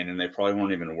 2009, and they probably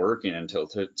weren't even working until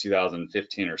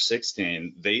 2015 or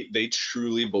 16. They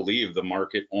truly believe the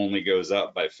market only goes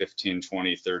up by 15,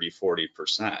 20, 30,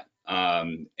 40%.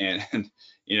 And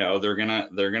you know, they're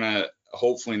gonna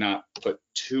hopefully not put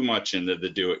too much into the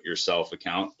do-it-yourself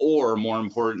account, or more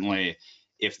importantly,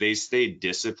 if they stay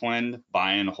disciplined,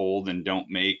 buy and hold, and don't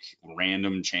make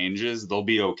random changes, they'll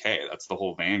be okay. That's the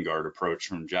whole Vanguard approach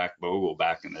from Jack Bogle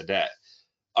back in the day.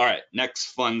 All right,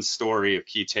 next fun story of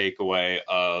key takeaway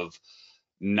of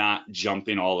not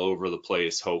jumping all over the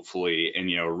place, hopefully, and,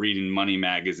 you know, reading Money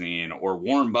Magazine, or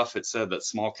Warren Buffett said that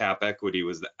small cap equity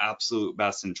was the absolute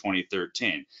best in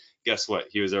 2013. Guess what?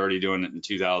 He was already doing it in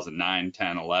 2009,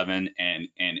 10, 11, and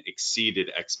exceeded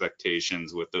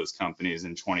expectations with those companies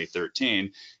in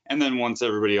 2013. And then once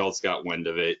everybody else got wind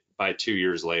of it, by 2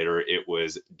 years later, it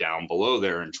was down below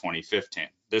there in 2015.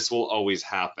 This will always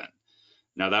happen.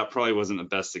 Now, that probably wasn't the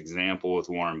best example with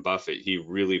Warren Buffett. He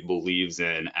really believes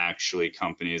in actually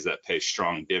companies that pay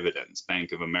strong dividends.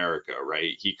 Bank of America,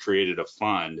 right? He created a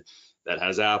fund that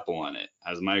has Apple in it,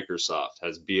 has Microsoft,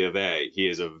 has B of A. He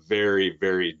is a very,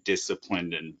 very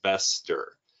disciplined investor.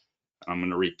 I'm going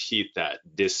to repeat that,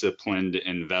 disciplined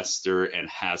investor, and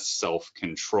has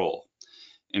self-control.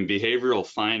 In behavioral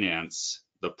finance,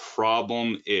 the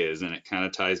problem is, and it kind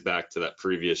of ties back to that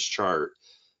previous chart,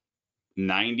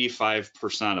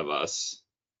 95% of us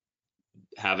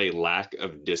have a lack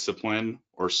of discipline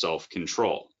or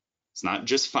self-control. It's not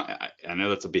just, I know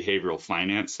that's a behavioral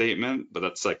finance statement, but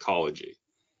that's psychology.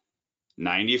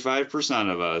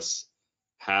 95% of us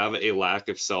have a lack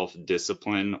of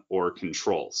self-discipline or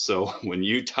control. So when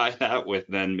you tie that with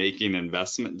then making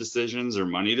investment decisions or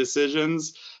money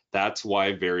decisions, that's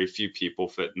why very few people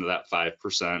fit into that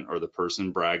 5% or the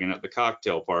person bragging at the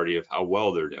cocktail party of how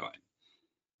well they're doing.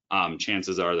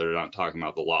 Chances are they're not talking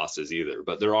about the losses either,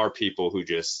 but there are people who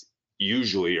just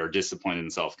usually are disciplined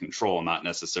and self-control, not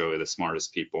necessarily the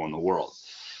smartest people in the world.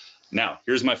 Now,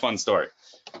 here's my fun story.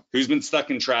 Who's been stuck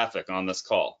in traffic on this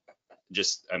call?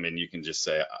 Just, I mean, you can just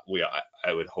say,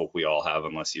 I would hope we all have,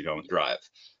 unless you don't drive.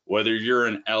 Whether you're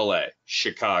in LA,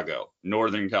 Chicago,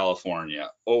 Northern California,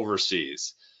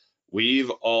 overseas, we've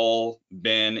all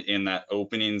been in that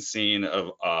opening scene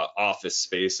of Office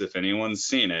Space, if anyone's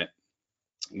seen it,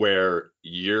 where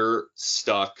you're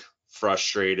stuck,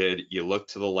 frustrated, you look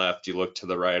to the left, you look to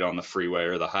the right on the freeway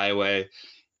or the highway,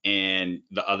 and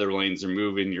the other lanes are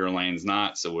moving, your lane's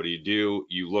not. So what do?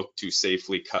 You look to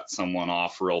safely cut someone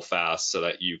off real fast so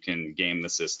that you can game the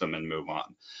system and move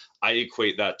on. I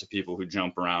equate that to people who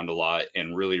jump around a lot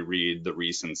and really read the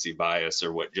recency bias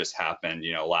or what just happened,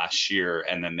 last year,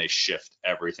 and then they shift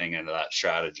everything into that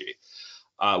strategy.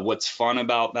 What's fun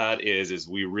about that is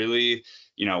we really,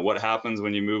 what happens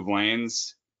when you move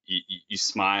lanes, you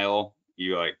smile,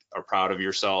 you are proud of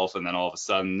yourself, and then all of a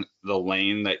sudden the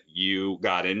lane that you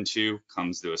got into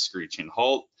comes to a screeching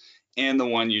halt, and the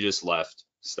one you just left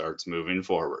starts moving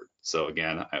forward. So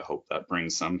again, I hope that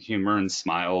brings some humor and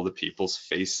smile to people's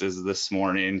faces this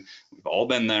morning. We've all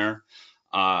been there.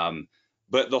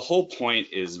 But the whole point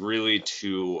is really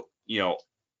to,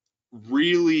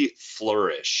 really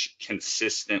flourish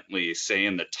consistently, say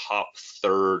in the top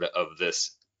third of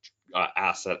this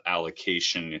asset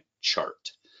allocation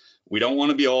chart. We don't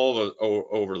want to be all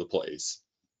over the place,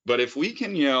 but if we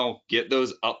can, get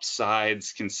those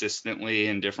upsides consistently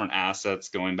in different assets,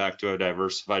 going back to a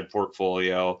diversified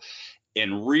portfolio,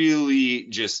 and really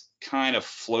just kind of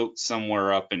float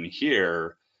somewhere up in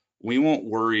here, we won't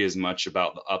worry as much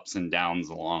about the ups and downs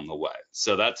along the way.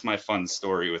 So that's my fun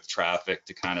story with traffic,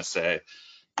 to kind of say,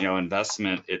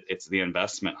 investment, it's the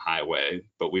investment highway,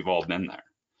 but we've all been there.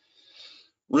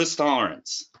 Risk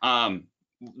tolerance.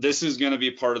 This is going to be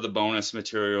part of the bonus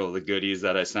material, the goodies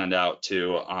that I send out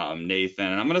to Nathan.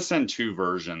 And I'm going to send two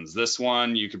versions. This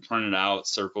one, you can print it out,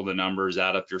 circle the numbers,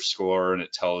 add up your score, and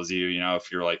it tells you,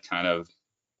 if you're like kind of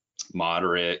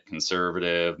moderate,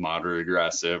 conservative, moderate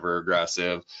aggressive, or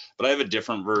aggressive. But I have a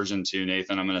different version too,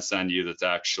 Nathan, I'm going to send you that's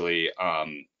actually,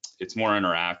 it's more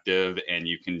interactive, and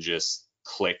you can just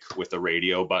click with the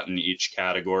radio button each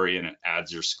category and it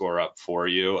adds your score up for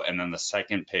you. And then the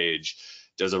second page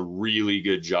does a really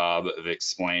good job of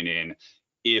explaining,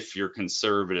 if you're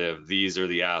conservative, these are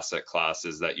the asset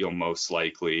classes that you'll most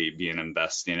likely be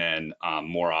investing in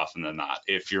more often than not.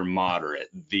 If you're moderate,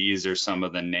 these are some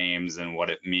of the names and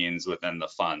what it means within the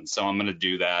fund. So I'm going to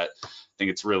do that. I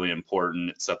think it's really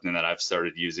important. It's something that I've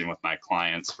started using with my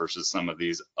clients versus some of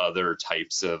these other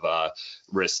types of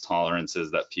risk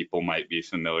tolerances that people might be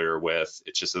familiar with.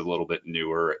 It's just a little bit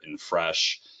newer and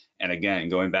fresh. And again,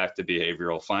 going back to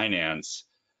behavioral finance,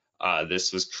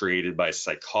 this was created by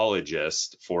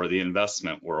psychologists for the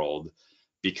investment world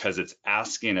because it's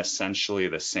asking essentially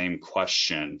the same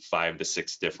question 5 to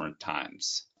 6 different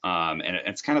times. And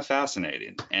it's kind of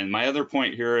fascinating. And my other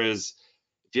point here is,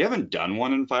 if you haven't done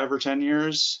one in 5 or 10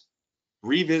 years,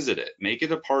 revisit it. Make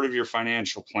it a part of your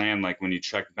financial plan, like when you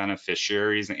check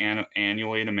beneficiaries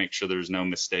annually to make sure there's no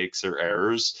mistakes or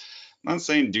errors. I'm not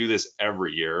saying do this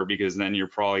every year, because then you're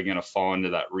probably going to fall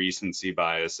into that recency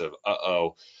bias of,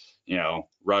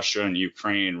 Russia and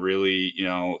Ukraine really,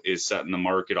 is setting the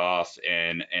market off.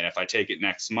 And if I take it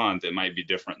next month, it might be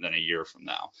different than a year from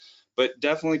now. But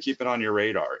definitely keep it on your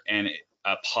radar. And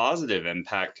a positive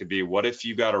impact could be, what if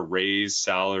you got a raise,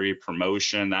 salary,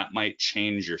 promotion? That might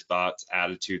change your thoughts,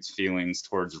 attitudes, feelings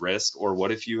towards risk. Or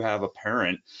what if you have a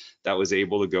parent that was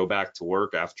able to go back to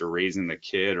work after raising the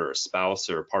kid, or a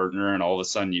spouse or a partner, and all of a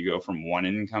sudden you go from one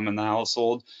income in the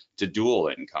household to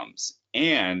dual incomes?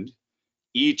 And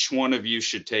each one of you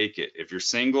should take it. If you're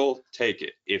single, take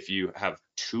it. If you have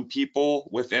two people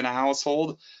within a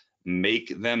household,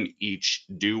 make them each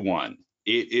do one.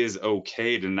 It is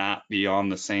okay to not be on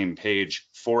the same page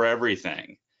for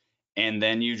everything. And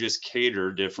then you just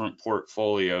cater different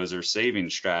portfolios or saving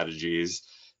strategies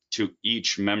to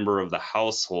each member of the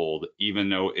household, even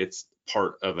though it's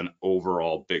part of an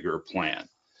overall bigger plan.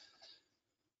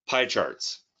 Pie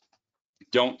charts.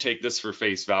 Don't take this for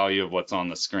face value of what's on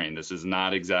the screen. This is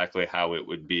not exactly how it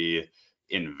would be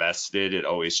invested. It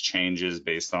always changes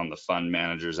based on the fund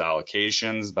manager's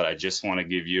allocations, but I just want to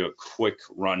give you a quick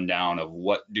rundown of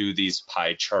what do these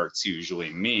pie charts usually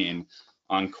mean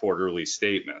on quarterly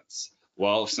statements.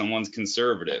 Well, if someone's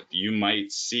conservative, you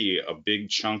might see a big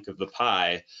chunk of the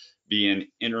pie be in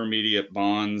intermediate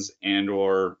bonds, and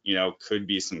or could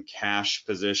be some cash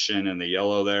position in the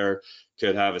yellow there,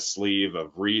 could have a sleeve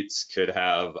of REITs, could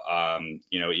have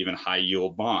even high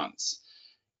yield bonds.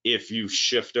 If you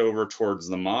shift over towards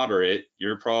the moderate,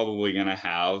 you're probably going to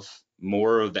have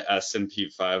more of the S&P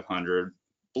 500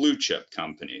 blue chip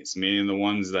companies, meaning the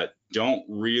ones that don't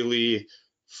really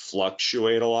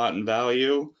fluctuate a lot in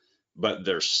value, but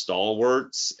they're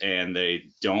stalwarts, and they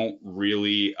don't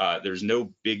really, there's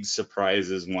no big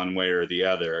surprises one way or the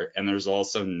other. And there's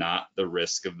also not the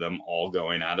risk of them all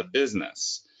going out of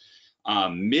business.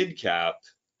 Mid cap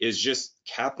is just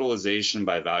capitalization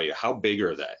by value. How big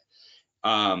are they?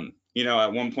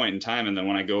 At one point in time, and then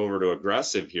when I go over to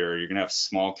aggressive here, you're going to have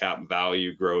small cap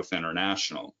value growth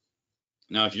international.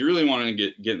 Now, if you really want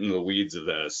to get into the weeds of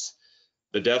this,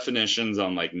 the definitions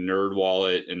on like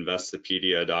NerdWallet,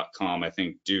 Investopedia.com, I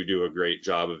think do a great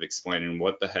job of explaining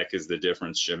what the heck is the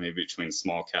difference, Jimmy, between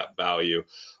small cap value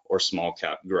or small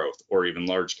cap growth, or even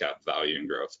large cap value and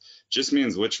growth. Just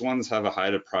means which ones have a high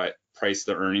to price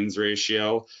to earnings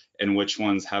ratio, and which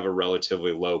ones have a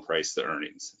relatively low price to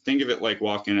earnings. Think of it like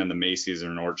walking into Macy's or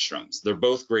Nordstrom's. They're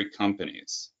both great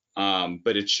companies,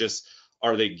 but it's just,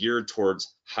 are they geared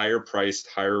towards higher priced,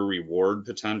 higher reward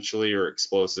potentially, or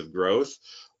explosive growth,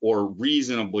 or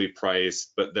reasonably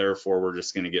priced, but therefore we're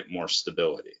just going to get more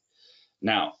stability?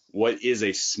 Now, what is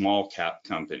a small cap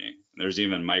company? There's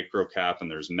even micro cap and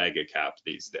there's mega cap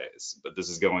these days, but this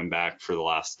is going back for the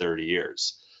last 30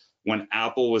 years. When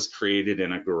Apple was created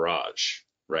in a garage,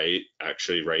 right?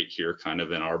 Actually, right here, kind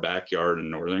of in our backyard in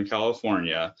Northern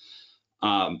California,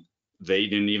 they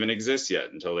didn't even exist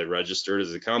yet until they registered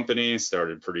as a company,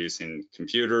 started producing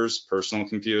computers, personal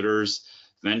computers.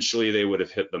 Eventually, they would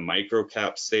have hit the micro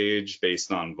cap stage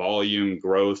based on volume,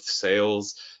 growth,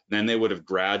 sales. Then they would have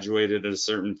graduated at a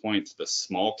certain point to the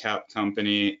small cap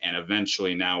company, and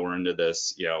eventually now we're into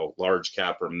this, large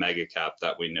cap or mega cap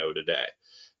that we know today.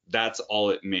 That's all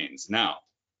it means. Now,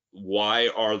 why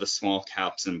are the small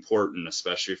caps important,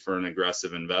 especially for an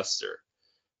aggressive investor?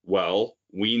 Well,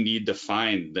 we need to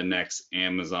find the next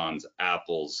Amazons,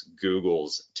 Apples,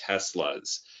 Googles,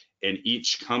 Teslas, and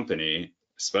each company,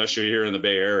 especially here in the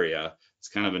Bay Area, it's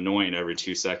kind of annoying every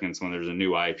 2 seconds when there's a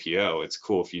new IPO. It's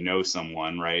cool if you know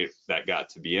someone, right, that got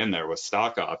to be in there with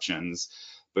stock options,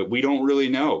 but we don't really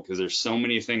know because there's so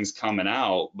many things coming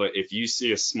out. But if you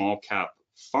see a small cap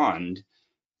fund,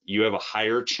 you have a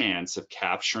higher chance of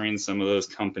capturing some of those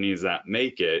companies that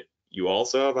make it. You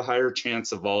also have a higher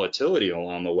chance of volatility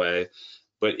along the way,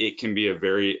 but it can be a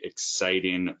very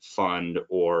exciting fund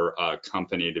or a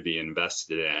company to be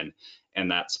invested in, and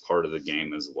that's part of the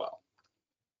game as well.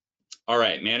 All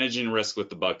right, managing risk with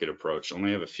the bucket approach.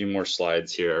 Only have a few more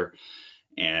slides here,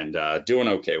 and doing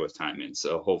okay with timing,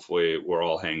 so hopefully we're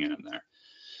all hanging in there.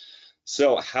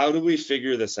 So how do we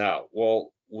figure this out?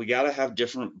 Well, we got to have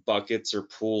different buckets or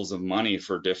pools of money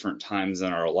for different times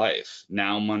in our life.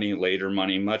 Now money, later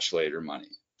money, much later money.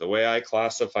 The way I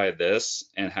classify this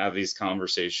and have these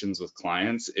conversations with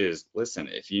clients is, listen,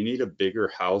 if you need a bigger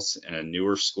house in a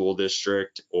newer school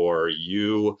district, or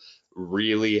you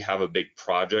really have a big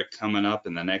project coming up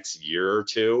in the next year or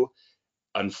two,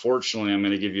 unfortunately, I'm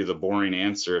going to give you the boring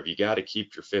answer of you got to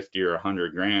keep your 50 or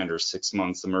 100 grand or 6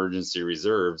 months emergency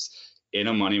reserves in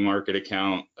a money market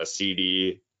account, a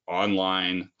CD,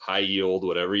 online, high yield,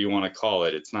 whatever you want to call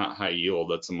it. It's not high yield,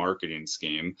 that's a marketing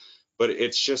scheme, but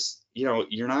it's just,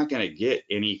 you're not going to get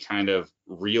any kind of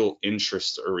real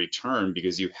interest or return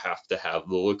because you have to have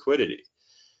the liquidity.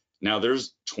 Now,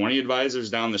 there's 20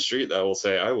 advisors down the street that will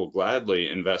say, I will gladly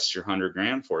invest your 100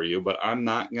 grand for you, but I'm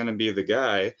not going to be the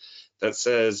guy that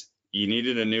says you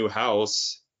needed a new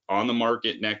house on the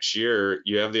market next year,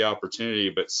 you have the opportunity,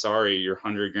 but sorry, your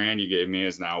 100 grand you gave me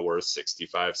is now worth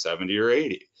 65, 70, or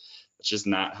 80. It's just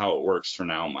not how it works for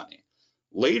now money.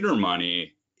 Later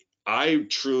money, I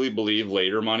truly believe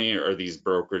later money are these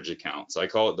brokerage accounts. I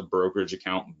call it the brokerage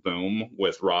account boom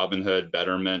with Robinhood,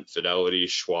 Betterment, Fidelity,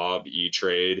 Schwab,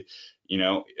 E-Trade. You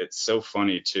know, it's so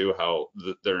funny too how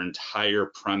their entire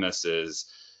premise is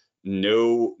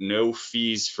no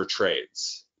fees for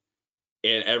trades,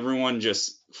 and everyone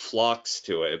just flocks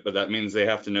to it. But that means they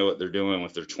have to know what they're doing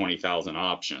with their 20,000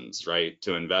 options, right,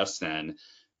 to invest in.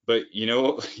 But you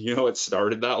know what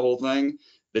started that whole thing?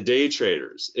 The day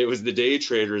traders. It was the day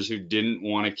traders who didn't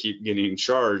want to keep getting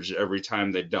charged every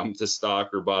time they dumped a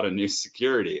stock or bought a new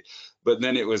security. But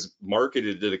then it was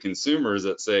marketed to the consumers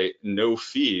that say no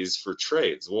fees for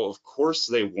trades. Well, of course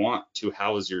they want to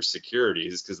house your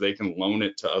securities because they can loan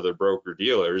it to other broker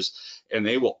dealers and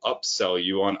they will upsell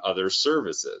you on other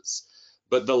services.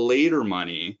 But the later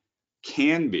money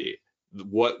can be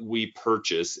what we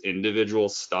purchase, individual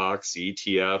stocks,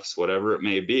 ETFs, whatever it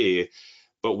may be.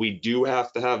 But we do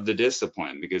have to have the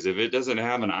discipline, because if it doesn't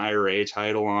have an IRA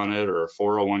title on it or a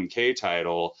 401k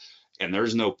title, and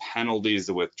there's no penalties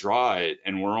to withdraw it,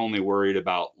 and we're only worried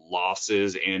about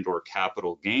losses and or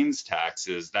capital gains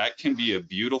taxes, that can be a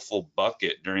beautiful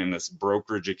bucket during this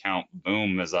brokerage account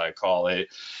boom, as I call it,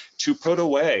 to put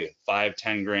away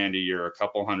 5-10 grand a year, a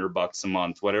couple $100 a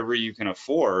month, whatever you can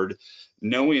afford,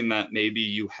 knowing that maybe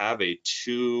you have a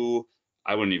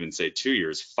I wouldn't even say 2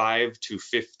 years, 5 to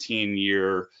 15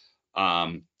 year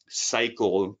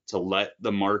cycle to let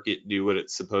the market do what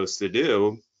it's supposed to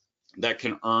do, that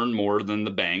can earn more than the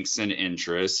banks in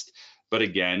interest. But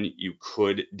again, you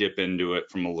could dip into it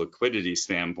from a liquidity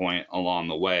standpoint along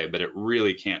the way, but it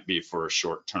really can't be for a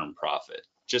short-term profit,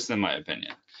 just in my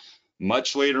opinion.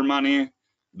 Much later money,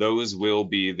 those will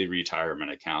be the retirement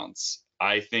accounts.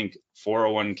 I think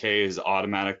 401ks,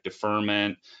 automatic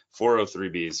deferment,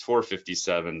 403bs,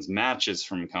 457s, matches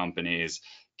from companies,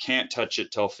 can't touch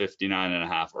it till 59 and a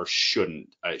half, or shouldn't,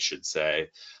 I should say.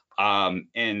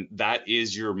 And that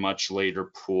is your much later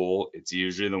pool. It's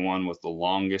usually the one with the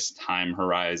longest time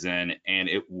horizon, and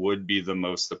it would be the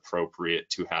most appropriate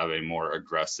to have a more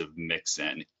aggressive mix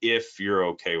in if you're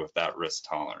okay with that risk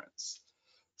tolerance.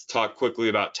 Let's talk quickly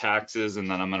about taxes, and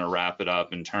then I'm going to wrap it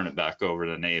up and turn it back over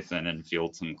to Nathan and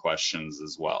field some questions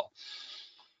as well.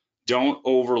 Don't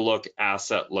overlook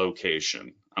asset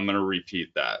location. I'm going to repeat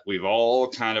that. We've all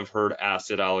kind of heard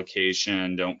asset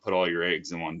allocation. Don't put all your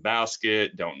eggs in one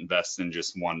basket. Don't invest in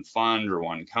just one fund or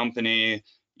one company.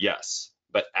 Yes,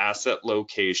 but asset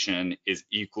location is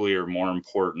equally or more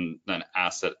important than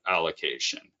asset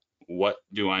allocation. What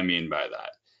do I mean by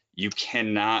that? You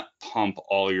cannot pump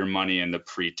all your money into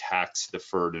pre-tax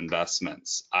deferred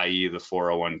investments, i.e. the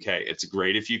 401k. It's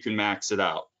great if you can max it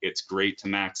out. It's great to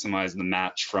maximize the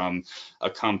match from a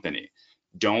company.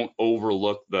 Don't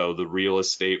overlook, though, the real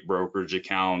estate brokerage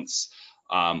accounts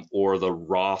or the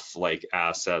Roth-like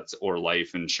assets or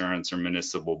life insurance or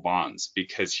municipal bonds,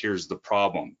 because here's the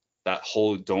problem. That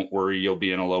whole don't worry, you'll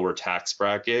be in a lower tax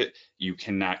bracket, you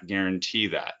cannot guarantee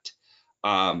that.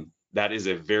 That is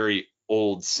a very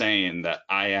old saying that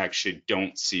I actually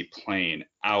don't see playing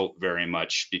out very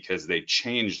much, because they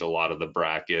changed a lot of the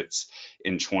brackets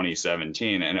in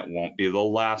 2017, and it won't be the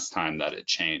last time that it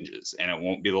changes, and it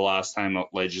won't be the last time that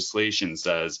legislation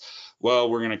says, well,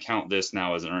 we're going to count this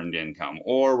now as earned income,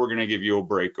 or we're going to give you a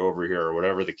break over here, or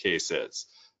whatever the case is.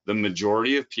 The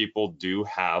majority of people do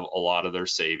have a lot of their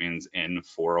savings in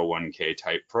 401k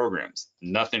type programs.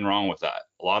 Nothing wrong with that.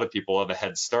 A lot of people have a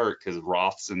head start because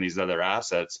Roths and these other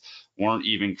assets weren't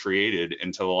even created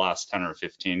until the last 10 or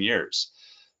 15 years.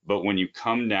 But when you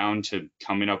come down to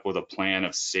coming up with a plan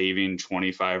of saving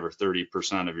 25 or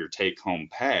 30% of your take home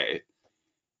pay,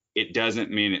 it doesn't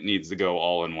mean it needs to go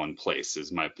all in one place,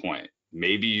 is my point.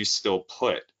 Maybe you still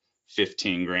put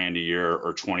 15 grand a year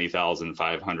or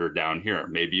 20,500 down here.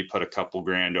 Maybe you put a couple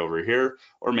grand over here,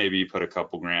 or maybe you put a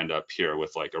couple grand up here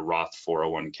with like a Roth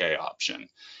 401k option.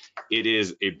 It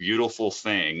is a beautiful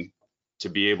thing to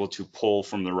be able to pull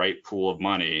from the right pool of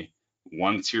money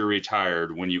once you're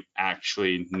retired, when you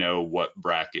actually know what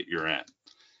bracket you're in.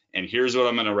 And here's what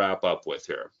I'm going to wrap up with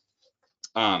here.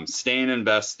 Staying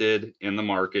invested in the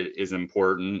market is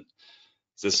important.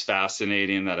 It's just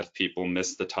fascinating that if people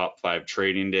miss the top 5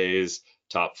 trading days,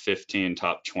 top 15,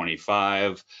 top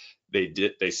 25,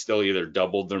 they still either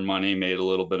doubled their money, made a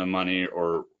little bit of money,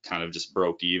 or kind of just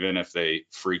broke even if they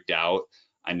freaked out.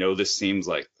 I know this seems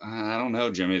like, I don't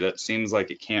know, Jimmy, that seems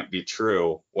like it can't be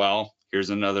true. Well, here's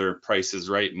another Price is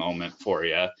Right moment for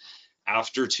you.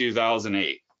 After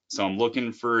 2008, So I'm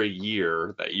looking for a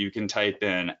year that you can type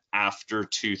in after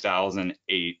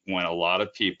 2008, when a lot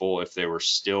of people, if they were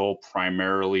still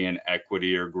primarily in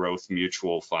equity or growth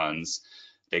mutual funds,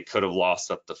 they could have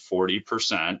lost up to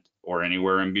 40% or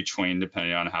anywhere in between,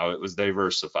 depending on how it was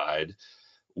diversified.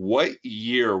 What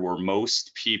year were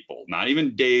most people, not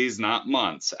even days, not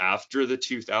months, after the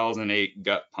 2008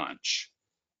 gut punch?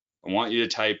 I want you to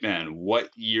type in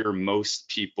what year most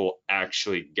people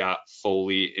actually got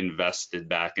fully invested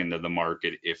back into the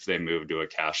market if they moved to a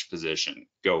cash position.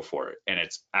 Go for it. And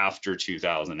it's after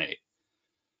 2008.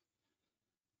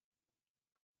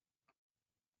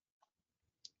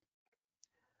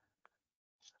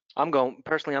 I'm going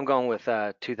with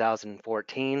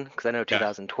 2014 because I know Okay.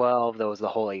 2012 there was the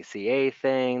whole ACA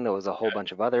thing. There was a whole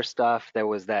bunch of other stuff. There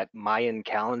was that Mayan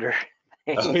calendar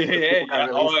Oh thing yeah, where yeah, people got yeah.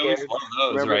 really Oh, I always scared. love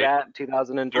those, Remember right? that There's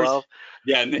 2012?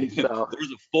 yeah, So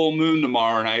there's a full moon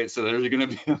tomorrow night, so there's gonna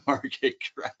be a market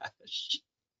crash.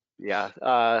 yeah,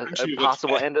 a Especially with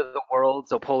possible end of the world.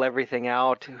 So pull everything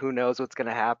out. Who knows what's going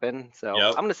to happen? So Yep.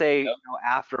 I'm going to say, Yep.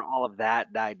 after all of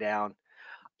that died down,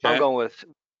 I'm Okay. going with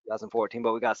 2014.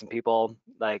 But we got some people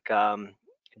like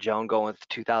Joan going with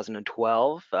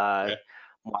 2012, Okay.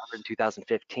 Marvin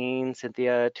 2015,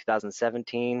 Cynthia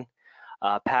 2017,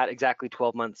 Pat exactly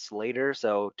 12 months later,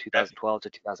 so Okay. 2012 to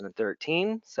 2013.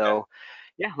 Okay. So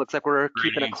yeah, looks like we're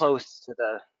keeping Great it answer. close to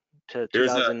the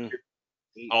Here's a 2008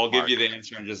 I'll give you mark. the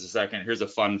answer in just a second. Here's a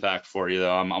fun fact for you,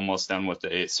 though. I'm almost done with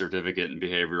the certificate in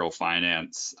behavioral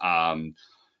finance.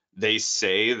 They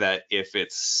say that if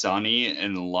it's sunny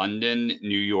in London,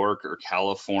 New York, or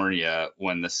California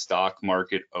when the stock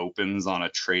market opens on a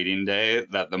trading day,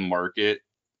 that the market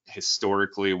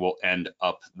historically will end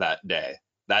up that day.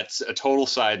 That's a total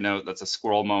side note. That's a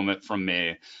squirrel moment from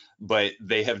me. But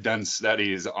they have done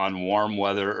studies on warm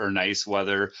weather or nice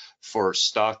weather for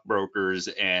stockbrokers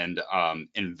and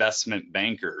investment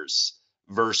bankers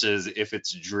versus if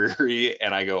it's dreary.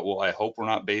 And I go, well, I hope we're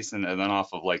not basing it then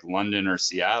off of like London or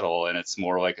Seattle and it's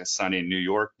more like a sunny New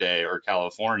York day or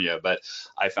California. But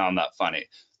I found that funny.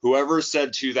 Whoever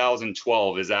said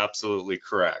 2012 is absolutely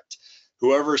correct.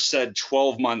 Whoever said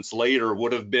 12 months later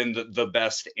would have been the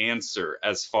best answer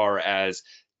as far as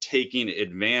taking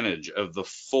advantage of the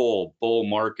full bull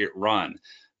market run.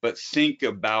 But think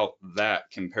about that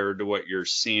compared to what you're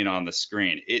seeing on the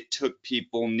screen. It took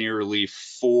people nearly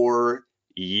 4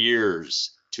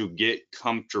 years to get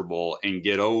comfortable and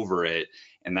get over it.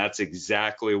 And that's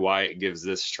exactly why it gives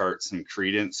this chart some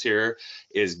credence here,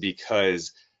 is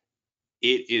because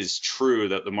it is true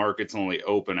that the market's only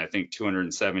open, I think,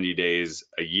 270 days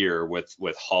a year with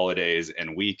holidays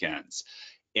and weekends.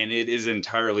 And it is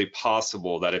entirely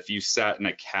possible that if you sat in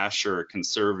a cash or a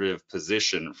conservative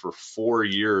position for 4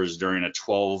 years during a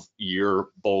 12-year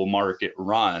bull market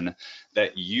run,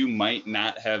 that you might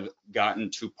not have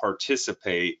gotten to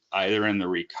participate either in the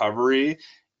recovery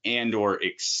and or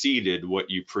exceeded what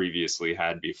you previously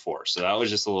had before. So that was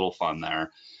just a little fun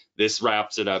there. This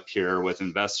wraps it up here with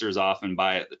investors often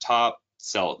buy at the top,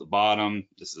 sell at the bottom.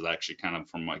 This is actually kind of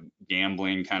from a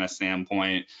gambling kind of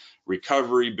standpoint.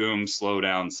 Recovery, boom, slow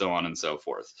down, so on and so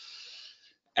forth.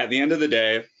 At the end of the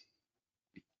day,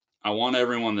 I want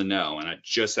everyone to know, and I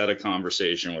just had a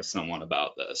conversation with someone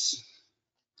about this.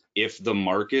 If the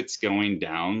market's going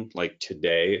down like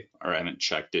today, or I haven't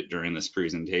checked it during this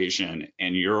presentation,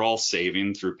 and you're all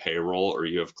saving through payroll or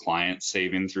you have clients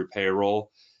saving through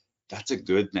payroll, that's a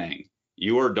good thing.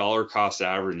 You are dollar cost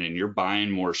averaging, you're buying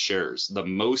more shares. The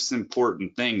most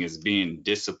important thing is being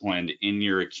disciplined in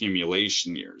your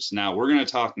accumulation years. Now, we're going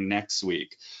to talk next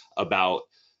week about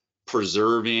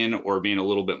preserving or being a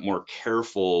little bit more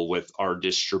careful with our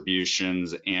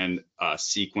distributions and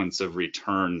sequence of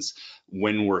returns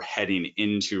when we're heading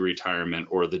into retirement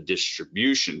or the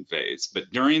distribution phase. But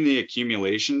during the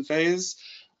accumulation phase,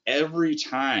 every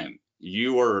time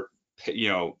you are,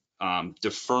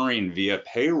 deferring via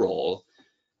payroll,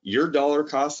 you're dollar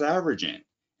cost averaging,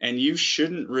 and you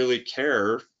shouldn't really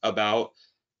care about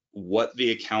what the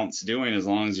account's doing as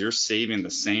long as you're saving the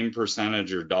same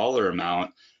percentage or dollar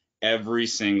amount every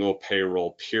single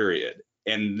payroll period.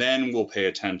 And then we'll pay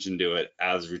attention to it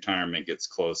as retirement gets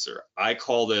closer. I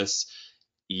call this,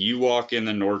 you walk in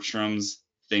the Nordstrom's,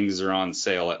 things are on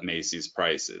sale at Macy's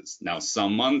prices. Now,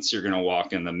 some months you're going to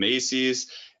walk in the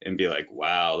Macy's and be like,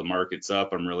 wow, the market's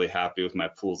up. I'm really happy with my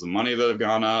pools of money that have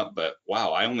gone up. But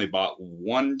wow, I only bought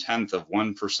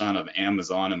 0.1% of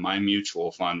Amazon in my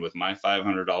mutual fund with my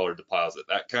 $500 deposit.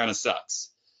 That kind of sucks.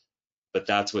 But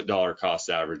that's what dollar cost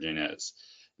averaging is.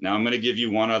 Now, I'm going to give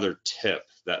you one other tip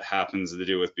that happens to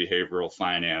do with behavioral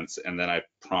finance, and then I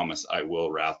promise I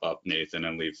will wrap up, Nathan,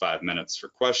 and leave 5 minutes for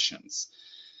questions.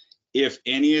 If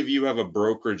any of you have a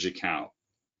brokerage account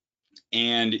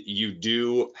and you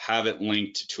do have it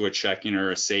linked to a checking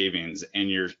or a savings and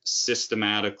you're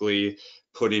systematically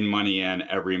putting money in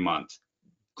every month,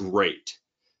 great.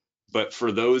 But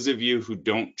for those of you who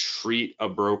don't treat a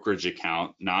brokerage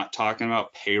account, not talking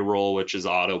about payroll, which is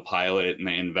autopilot and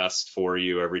they invest for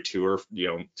you every 2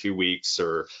 weeks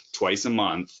or twice a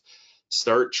month,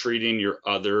 start treating your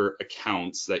other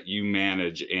accounts that you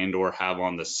manage and or have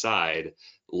on the side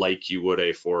like you would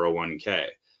a 401k.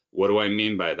 What do I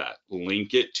mean by that?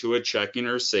 Link it to a checking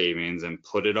or savings and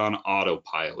put it on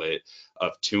autopilot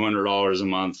of $200 a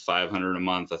month, $500 a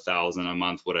month, $1,000 a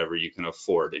month, whatever you can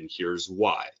afford. And here's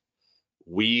why.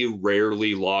 We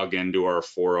rarely log into our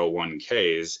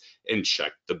 401ks and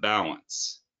check the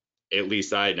balance. At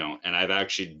least I don't. And I've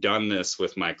actually done this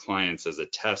with my clients as a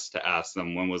test to ask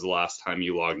them, when was the last time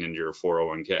you logged into your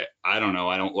 401k? I don't know.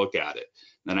 I don't look at it.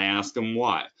 Then I ask them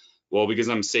why. Well, because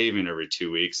I'm saving every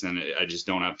 2 weeks and I just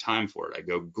don't have time for it. I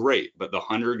go, great. But the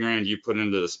 100 grand you put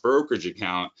into this brokerage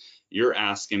account, you're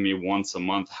asking me once a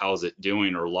month, how's it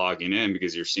doing, or logging in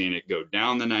because you're seeing it go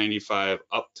down to 95,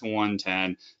 up to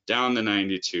 110, down to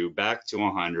 92, back to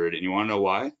 100. And you want to know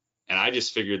why? And I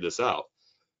just figured this out.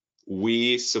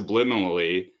 We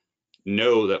subliminally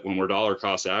know that when we're dollar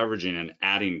cost averaging and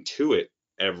adding to it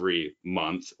every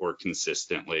month or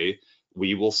consistently,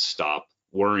 we will stop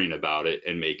worrying about it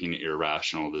and making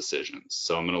irrational decisions.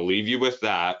 So I'm going to leave you with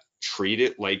that. Treat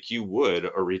it like you would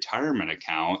a retirement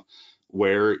account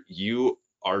where you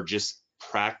are just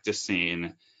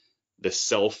practicing the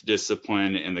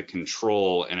self-discipline and the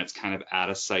control, and it's kind of out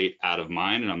of sight, out of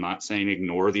mind. And I'm not saying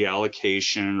ignore the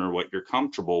allocation or what you're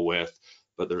comfortable with,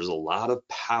 but there's a lot of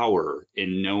power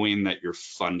in knowing that you're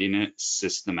funding it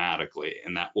systematically,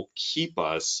 and that will keep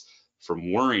us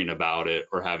from worrying about it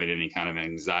or having any kind of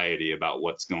anxiety about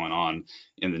what's going on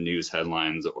in the news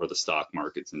headlines or the stock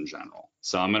markets in general.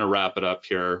 So I'm going to wrap it up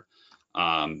here.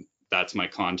 That's my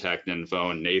contact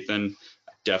info. And Nathan,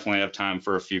 definitely have time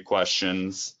for a few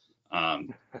questions.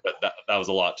 But that was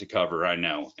a lot to cover, I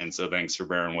know. And so thanks for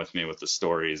bearing with me with the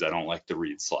stories. I don't like to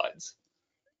read slides.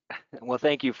 Well,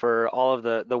 thank you for all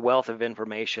of the wealth of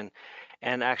information.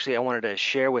 And actually, I wanted to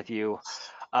share with you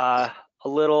a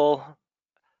little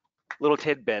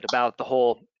tidbit about the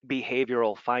whole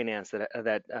behavioral finance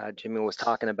that Jimmy was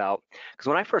talking about. Because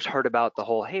when I first heard about the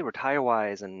whole, hey,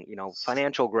 Retirewise and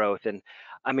financial growth, and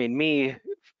I mean me,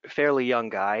 fairly young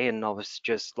guy, and I was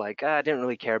just like, I didn't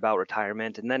really care about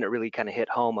retirement. And then it really kind of hit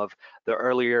home of the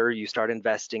earlier you start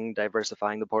investing,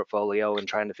 diversifying the portfolio, and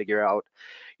trying to figure out,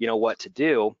 what to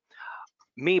do.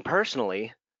 Me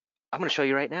personally, I'm going to show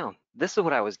you right now. This is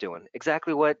what I was doing.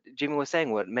 Exactly what Jimmy was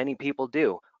saying, what many people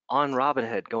do on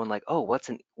Robinhood, going like, oh,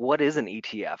 what is an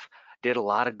ETF? Did a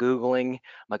lot of Googling. I'm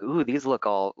like, ooh, these look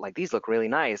really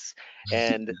nice.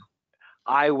 And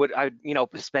I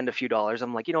spend a few dollars.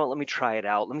 I'm like, you know what, let me try it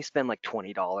out. Let me spend like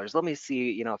 $20. Let me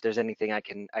see, if there's anything I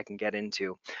can get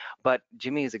into. But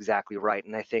Jimmy is exactly right.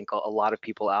 And I think a lot of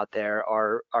people out there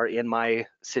are in my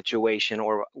situation,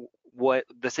 or what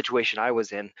the situation I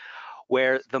was in,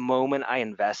 where the moment I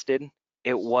invested,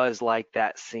 it was like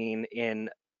that scene in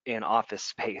Office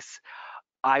Space.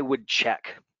 I would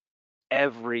check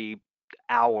every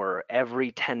hour,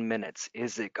 every 10 minutes.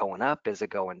 Is it going up? Is it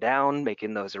going down?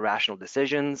 Making those irrational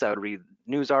decisions. I would read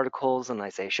news articles and I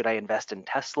say, should I invest in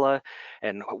Tesla?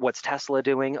 And what's Tesla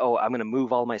doing? Oh, I'm going to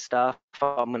move all my stuff.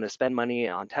 I'm going to spend money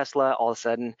on Tesla. All of a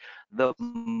sudden, the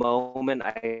moment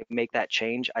I make that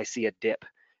change, I see a dip.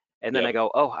 And then I Yep.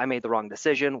 go, oh, I made the wrong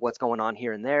decision. What's going on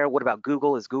here and there? What about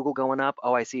Google? Is Google going up?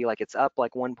 Oh, I see, like it's up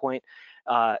like 1 point.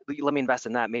 Let me invest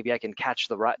in that. Maybe I can catch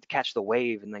the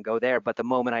wave and then go there. But the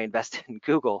moment I invest in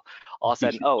Google, all of a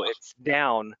sudden, oh, it's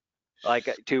down like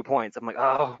 2 points. I'm like,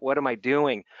 oh, what am I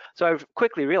doing? So I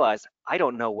quickly realized I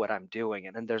don't know what I'm doing.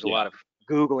 And then there's a Yeah. lot of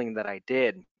Googling that I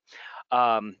did.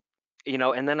 Um,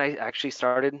 and then I actually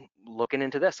started looking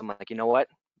into this. I'm like, you know what?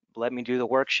 Let me do the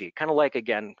worksheet. Kind of like,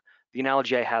 again, the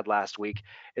analogy I had last week.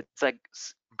 It's like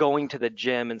going to the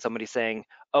gym and somebody saying,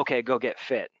 okay, go get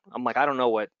fit. I'm like, I don't know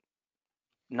what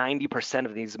 90%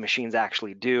 of these machines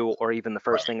actually do, or even the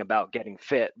first Right. thing about getting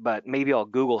fit, but maybe I'll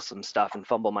Google some stuff and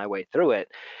fumble my way through it.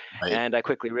 Right. And I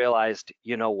quickly realized,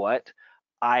 you know what?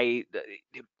 I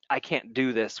I can't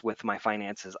do this with my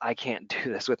finances. I can't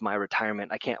do this with my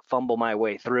retirement. I can't fumble my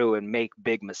way through and make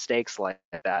big mistakes like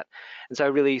that. And so I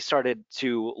really started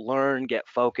to learn, get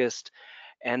focused.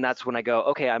 And that's when I go,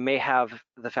 okay, I may have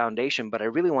the foundation, but I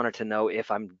really wanted to know if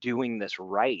I'm doing this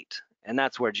right. And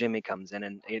that's where Jimmy comes in.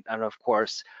 And of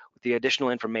course, with the additional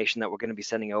information that we're going to be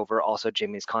sending over, also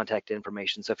Jimmy's contact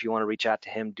information. So if you want to reach out to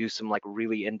him, do some like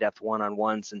really in-depth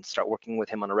one-on-ones and start working with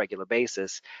him on a regular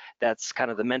basis, that's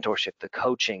kind of the mentorship, the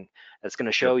coaching that's going to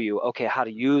Yep. show you, okay, how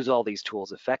to use all these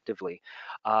tools effectively.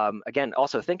 Again,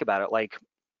 also think about it like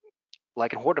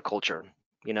in horticulture,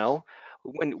 you know,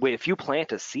 if you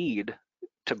plant a seed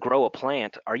to grow a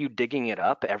plant, are you digging it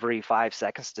up every 5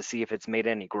 seconds to see if it's made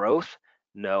any growth?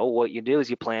 No, what you do is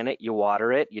you plant it, you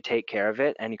water it, you take care of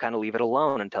it, and you kind of leave it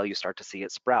alone until you start to see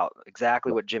it sprout.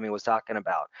 Exactly what Jimmy was talking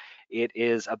about. It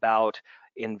is about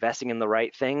investing in the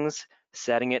right things,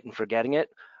 setting it and forgetting it,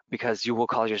 because you will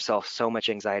cause yourself so much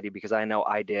anxiety, because I know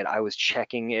I did. I was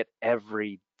checking it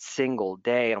every single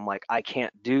day. I'm like, I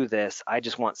can't do this. I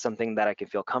just want something that I can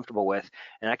feel comfortable with.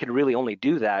 And I could really only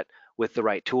do that with the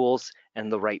right tools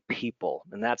and the right people.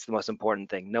 And that's the most important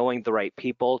thing, knowing the right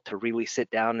people to really sit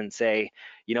down and say,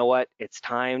 you know what, it's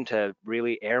time to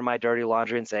really air my dirty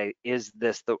laundry and say, is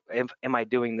this am I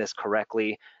doing this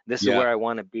correctly? This is Yeah. where I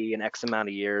want to be in X amount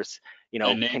of years. And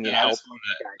Can Nathan, you help?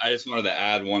 I just wanted to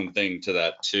add one thing to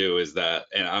that too, is that,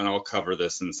 and I'll cover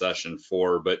this in session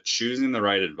 4, but choosing the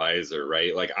right advisor,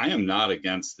 right? Like I am not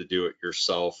against the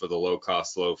do-it-yourself or the low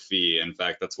cost, low fee. In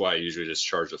fact, that's why I usually just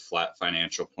charge a flat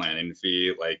financial planning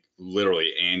fee, like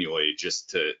literally annually, just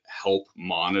to help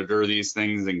monitor these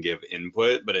things and give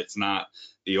input. But it's not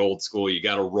the old school, you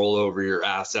got to roll over your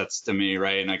assets to me,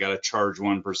 right? And I got to charge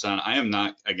 1%. I am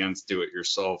not against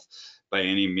do-it-yourself by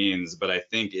any means, but I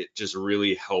think it just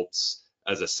really helps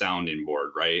as a sounding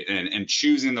board, right? And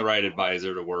choosing the right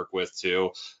advisor to work with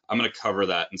too. I'm going to cover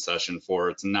that in session 4.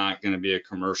 It's not going to be a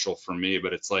commercial for me,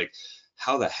 but it's like,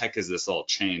 how the heck has this all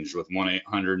changed with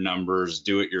 1-800 numbers,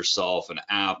 do it yourself, an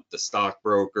app, the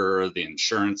stockbroker, the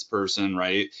insurance person,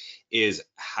 right? Is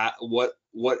what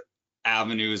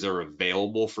avenues are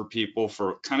available for people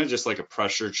for kind of just like a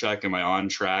pressure check. Am I on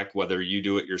track, whether you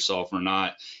do it yourself or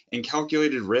not? And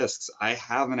calculated risks. I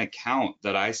have an account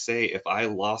that I say, if I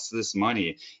lost this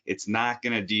money, it's not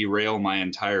going to derail my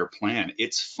entire plan.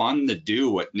 It's fun to do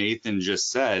what Nathan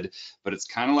just said, but it's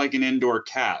kind of like an indoor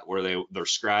cat where they're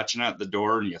scratching at the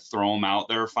door and you throw them out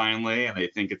there finally, and they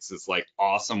think it's this like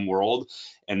awesome world.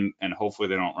 And hopefully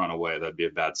they don't run away. That'd be a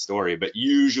bad story. But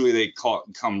usually they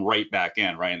come right back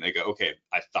in, right? And they go, okay,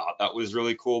 I thought that was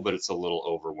really cool, but it's a little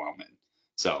overwhelming.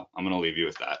 So I'm going to leave you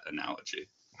with that analogy.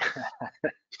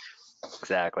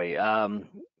 Exactly.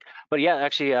 But yeah,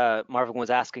 actually, Marvin was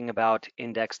asking about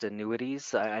indexed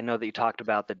annuities. I know that you talked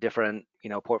about the different,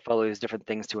 portfolios, different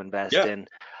things to invest Yeah, in.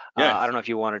 yeah, I don't know if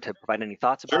you wanted to provide any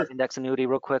thoughts about sure. index annuity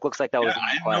real quick. Looks like that Yeah, was the main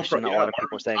I have no question. problem. A Yeah, lot of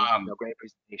people were saying, Marvin. great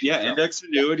presentation. Yeah, So index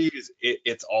yeah. annuities,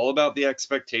 it's all about the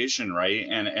expectation, right?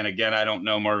 And again, I don't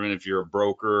know, Marvin, if you're a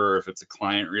broker or if it's a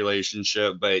client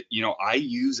relationship, but I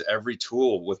use every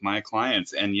tool with my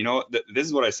clients. And this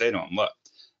is what I say to them. Look,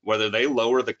 whether they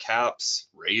lower the caps,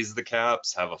 raise the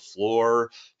caps, have a floor,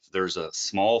 if there's a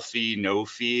small fee, no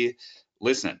fee,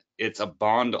 listen, it's a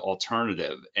bond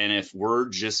alternative. And if we're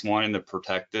just wanting to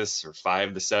protect this for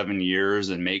 5 to 7 years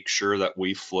and make sure that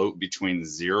we float between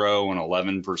 0 and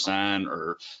 11%,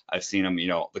 or I've seen them,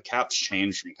 the caps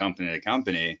change from company to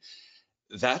company,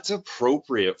 that's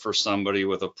appropriate for somebody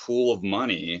with a pool of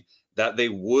money that they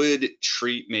would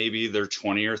treat maybe their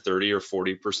 20 or 30 or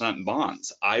 40%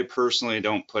 bonds. I personally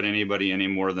don't put anybody any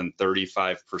more than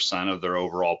 35% of their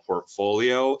overall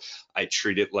portfolio. I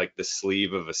treat it like the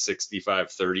sleeve of a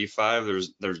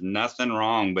 65-35. There's nothing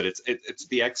wrong, but it's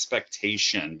the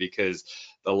expectation, because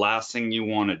the last thing you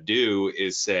want to do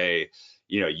is say,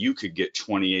 you could get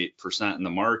 28% in the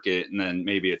market, and then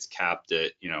maybe it's capped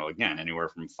at, again, anywhere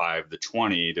from 5 to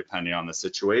 20, depending on the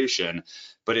situation.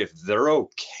 But if they're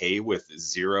okay with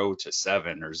 0 to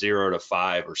 7 or 0 to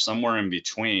 5 or somewhere in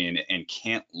between and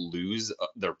can't lose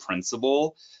their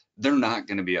principal, they're not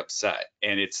going to be upset.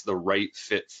 And it's the right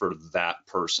fit for that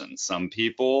person. Some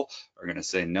people are going to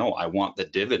say, no, I want the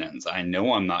dividends. I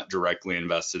know I'm not directly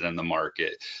invested in the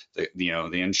market.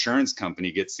 The insurance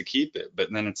company gets to keep it.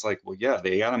 But then it's like, well, yeah,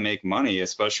 they got to make money,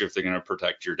 especially if they're going to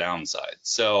protect your downside.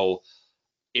 So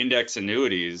index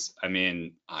annuities, I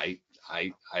mean,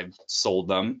 I've sold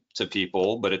them to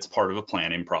people, but it's part of a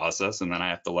planning process. And then I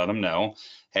have to let them know,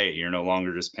 hey, you're no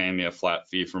longer just paying me a flat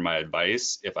fee for my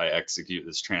advice. If I execute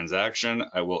this transaction,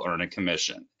 I will earn a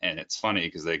commission. And it's funny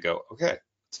because they go, okay,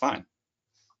 it's fine.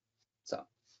 So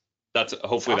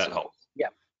hopefully that Awesome. helps. Yeah.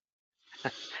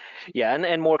 Yeah.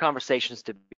 And more conversations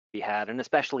to had, and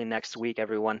especially next week,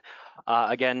 everyone.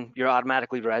 Again, you're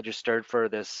automatically registered for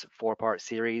this 4-part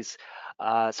series.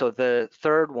 So the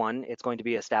third one, it's going to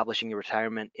be establishing your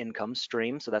retirement income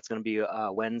stream. So that's going to be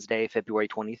Wednesday, February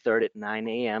 23rd at 9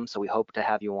 a.m. So we hope to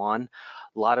have you on.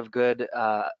 A lot of good,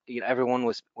 everyone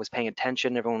was paying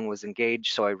attention, everyone was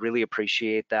engaged. So I really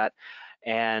appreciate that.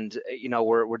 And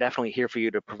we're definitely here for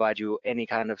you to provide you any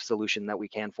kind of solution that we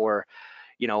can for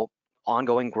you know,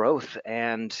 ongoing growth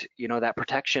and that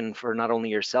protection for not only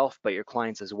yourself but your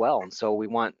clients as well. And so we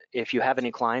want, if you have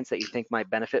any clients that you think might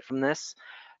benefit from this,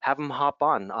 have them hop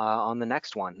on the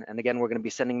next one. And again, we're going to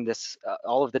be sending this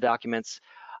all of the documents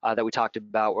that we talked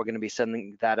about. We're going to be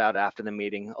sending that out after the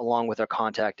meeting along with our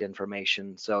contact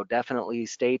information. So definitely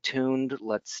stay tuned.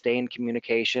 Let's stay in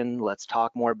communication. Let's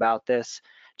talk more about this.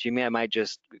 Jimmy, I might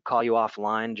just call you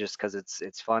offline just because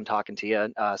it's fun talking to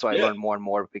you, so I Yeah, learn more and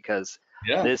more, because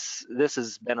yeah, this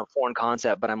has been a foreign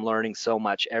concept, but I'm learning so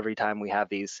much every time we have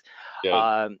these.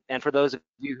 good. And for those of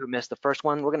you who missed the first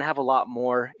one, we're going to have a lot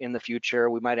more in the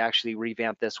future. We might actually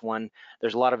revamp this one.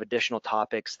 There's a lot of additional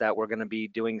topics that we're going to be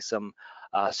doing some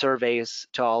surveys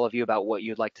to all of you about what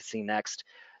you'd like to see next.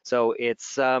 So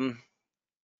it's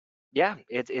yeah,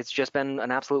 it's just been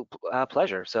an absolute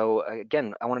pleasure. So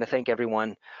again, I wanted to thank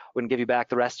everyone. We're gonna give you back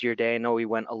the rest of your day. I know we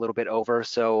went a little bit over,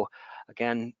 so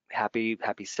again, happy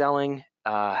selling.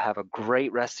 Have a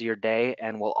great rest of your day,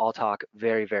 and we'll all talk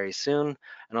very, very soon.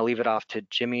 And I'll leave it off to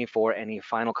Jimmy for any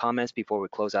final comments before we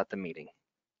close out the meeting.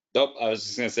 Nope, I was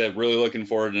just gonna say, really looking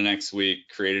forward to next week,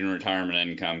 creating retirement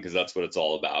income, because that's what it's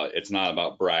all about. It's not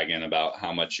about bragging about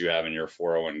how much you have in your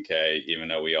 401k, even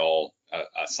though we all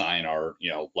assign our,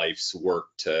 life's work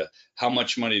to how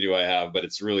much money do I have, but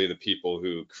it's really the people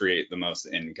who create the most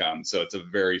income. So it's a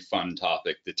very fun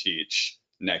topic to teach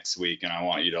next week, and I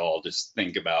want you to all just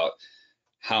think about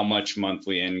how much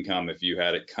monthly income, if you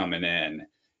had it coming in,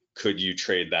 could you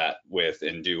trade that with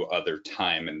and do other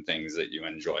time and things that you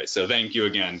enjoy. So thank you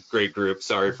again. Great group.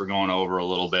 Sorry for going over a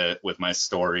little bit with my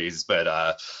stories,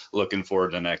 but looking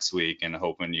forward to next week and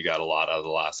hoping you got a lot out of the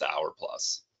last hour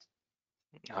plus.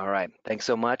 All right, thanks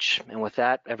so much. And with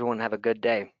that, everyone have a good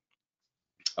day.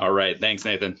 All right. Thanks,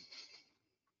 Nathan.